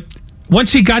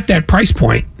once he got that price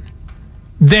point,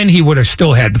 then he would have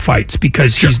still had the fights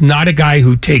because he's not a guy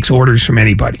who takes orders from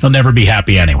anybody. He'll never be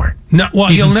happy anywhere. No, well,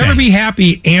 he'll never be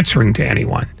happy answering to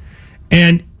anyone.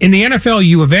 And in the NFL,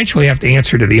 you eventually have to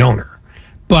answer to the owner.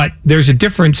 But there's a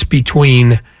difference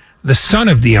between the son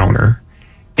of the owner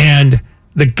and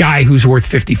the guy who's worth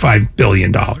 $55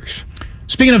 billion.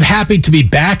 Speaking of happy to be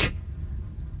back,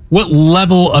 what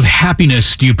level of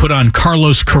happiness do you put on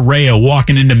Carlos Correa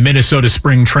walking into Minnesota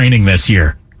spring training this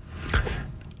year?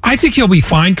 I think he'll be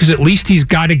fine because at least he's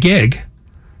got a gig.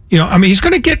 He's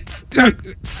going to get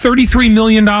 $33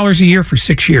 million a year for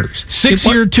 6 years. 6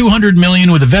 year, $200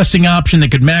 million with a vesting option that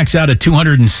could max out at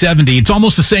 $270. It's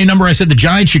almost the same number I said the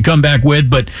Giants should come back with,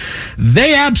 but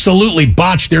they absolutely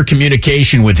botched their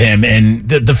communication with him. And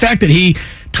the fact that he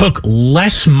took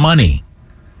less money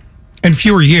and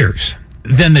fewer years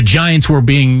than the Giants were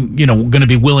being, going to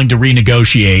be willing to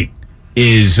renegotiate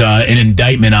is an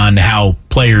indictment on how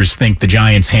players think the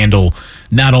Giants handle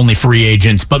not only free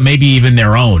agents, but maybe even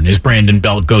their own as Brandon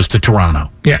Belt goes to Toronto.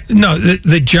 Yeah, no,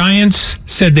 the Giants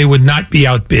said they would not be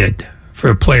outbid for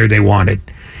a player they wanted.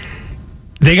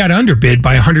 They got underbid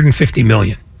by $150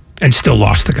 million and still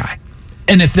lost the guy.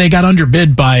 And if they got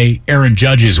underbid by Aaron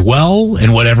Judge as well,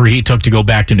 and whatever he took to go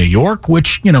back to New York,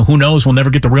 which, who knows, we'll never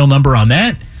get the real number on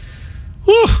that.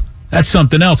 Whew, that's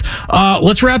something else.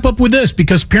 Let's wrap up with this,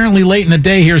 because apparently late in the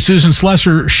day here, Susan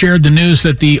Slesser shared the news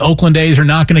that the Oakland A's are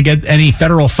not going to get any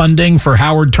federal funding for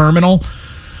Howard Terminal.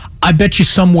 I bet you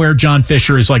somewhere John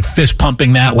Fisher is like fist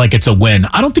pumping that like it's a win.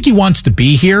 I don't think he wants to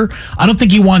be here. I don't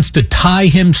think he wants to tie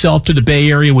himself to the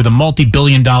Bay Area with a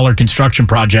multi-billion-dollar construction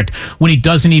project when he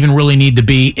doesn't even really need to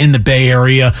be in the Bay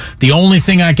Area. The only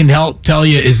thing I can tell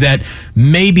you is that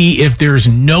maybe if there's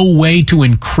no way to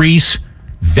increase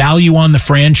value on the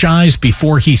franchise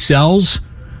before he sells,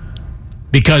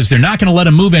 because they're not going to let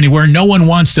him move anywhere. No one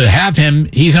wants to have him.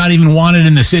 He's not even wanted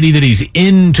in the city that he's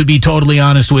in, to be totally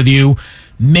honest with you.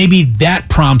 Maybe that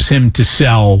prompts him to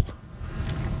sell,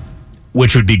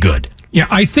 which would be good. Yeah,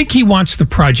 I think he wants the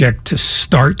project to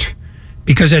start,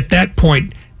 because at that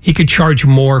point he could charge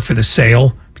more for the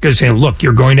sale, because look,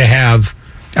 you're going to have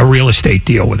a real estate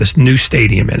deal with this new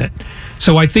stadium in it.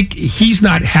 So I think he's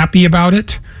not happy about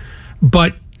it,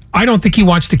 but I don't think he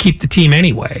wants to keep the team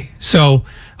anyway. So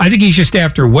I think he's just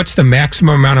after what's the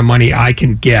maximum amount of money I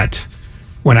can get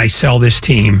when I sell this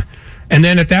team. And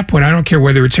then at that point, I don't care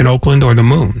whether it's in Oakland or the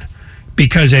Moon,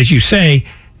 because as you say,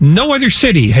 no other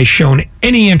city has shown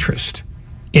any interest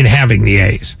in having the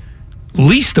A's,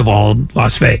 least of all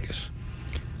Las Vegas.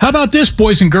 How about this,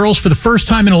 boys and girls? For the first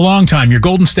time in a long time, your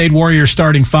Golden State Warriors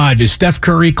starting five is Steph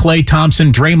Curry, Klay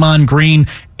Thompson, Draymond Green,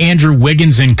 Andrew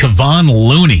Wiggins, and Kevon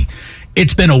Looney.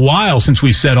 It's been a while since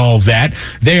we said all that.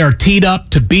 They are teed up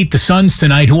to beat the Suns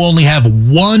tonight, who only have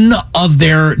one of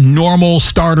their normal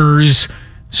starters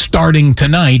starting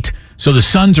tonight. So the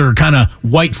Suns are kind of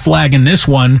white flagging this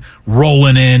one,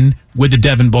 rolling in with the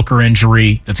Devin Booker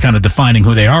injury. That's kind of defining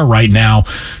who they are right now.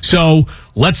 So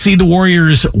let's see the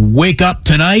Warriors wake up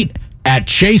tonight at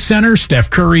Chase Center. Steph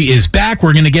Curry is back.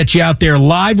 We're going to get you out there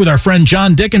live with our friend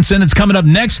John Dickinson. It's coming up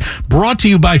next, brought to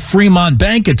you by Fremont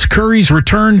Bank. It's Curry's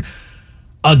return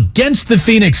against the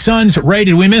Phoenix Suns. Ray,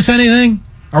 did we miss anything?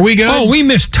 Are we good? Oh, we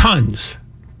missed tons.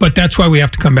 But that's why we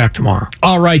have to come back tomorrow.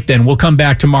 All right, then. We'll come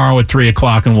back tomorrow at 3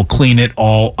 o'clock, and we'll clean it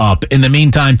all up. In the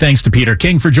meantime, thanks to Peter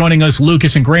King for joining us.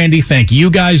 Lucas and Grandy, thank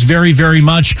you guys very, very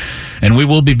much. And we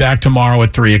will be back tomorrow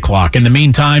at 3 o'clock. In the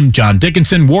meantime, John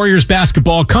Dickinson, Warriors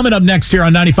basketball, coming up next here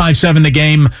on 95.7 The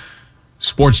Game.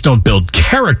 Sports don't build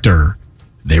character.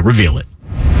 They reveal it.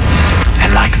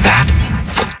 And like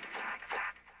that,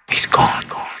 he's gone.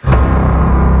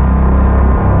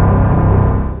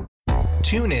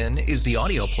 TuneIn is the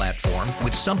audio platform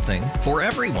with something for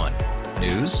everyone.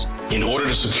 News. In order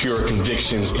to secure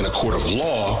convictions in a court of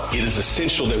law, it is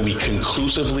essential that we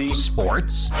conclusively.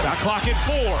 Sports. Shot clock at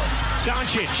 4.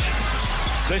 Doncic.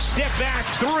 The step back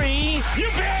 3. You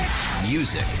bet.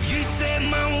 Music. You set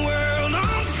my world on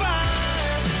fire.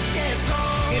 Yes,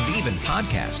 and even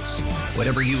podcasts.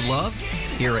 Whatever you love,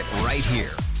 hear it right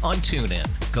here on TuneIn.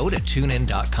 Go to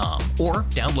TuneIn.com or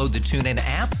download the TuneIn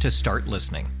app to start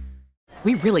listening.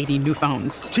 We really need new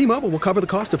phones. T-Mobile will cover the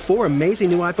cost of 4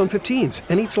 amazing new iPhone 15s,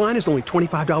 and each line is only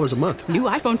 $25 a month. New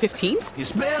iPhone 15s?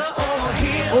 It's better over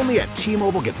here. Only at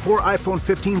T-Mobile, get 4 iPhone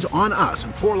 15s on us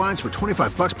and 4 lines for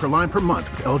 $25 per line per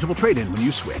month with eligible trade-in when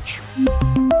you switch.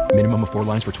 Minimum of 4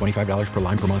 lines for $25 per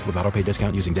line per month with autopay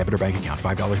discount using debit or bank account.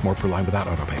 $5 more per line without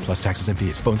autopay, plus taxes and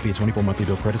fees. Phone fee at 24 monthly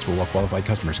bill credits for well-qualified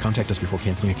customers. Contact us before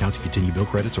canceling account to continue bill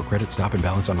credits or credit stop and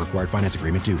balance on required finance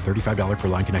agreement due. $35 per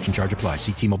line connection charge applies.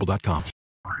 See T-Mobile.com.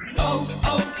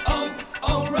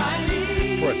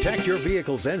 O'Reilly. Protect your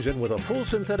vehicle's engine with a full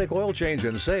synthetic oil change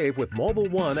and save with Mobil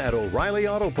 1 at O'Reilly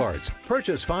Auto Parts.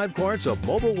 Purchase 5 quarts of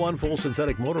Mobil 1 full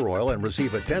synthetic motor oil and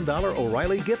receive a $10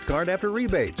 O'Reilly gift card after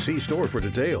rebate. See store for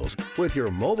details. With your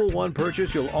Mobil 1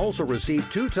 purchase, you'll also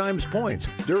receive 2 times points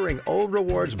during O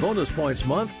Rewards Bonus Points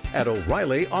Month at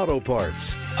O'Reilly Auto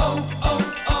Parts.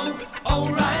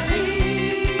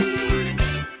 O'Reilly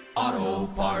Auto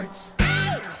Parts.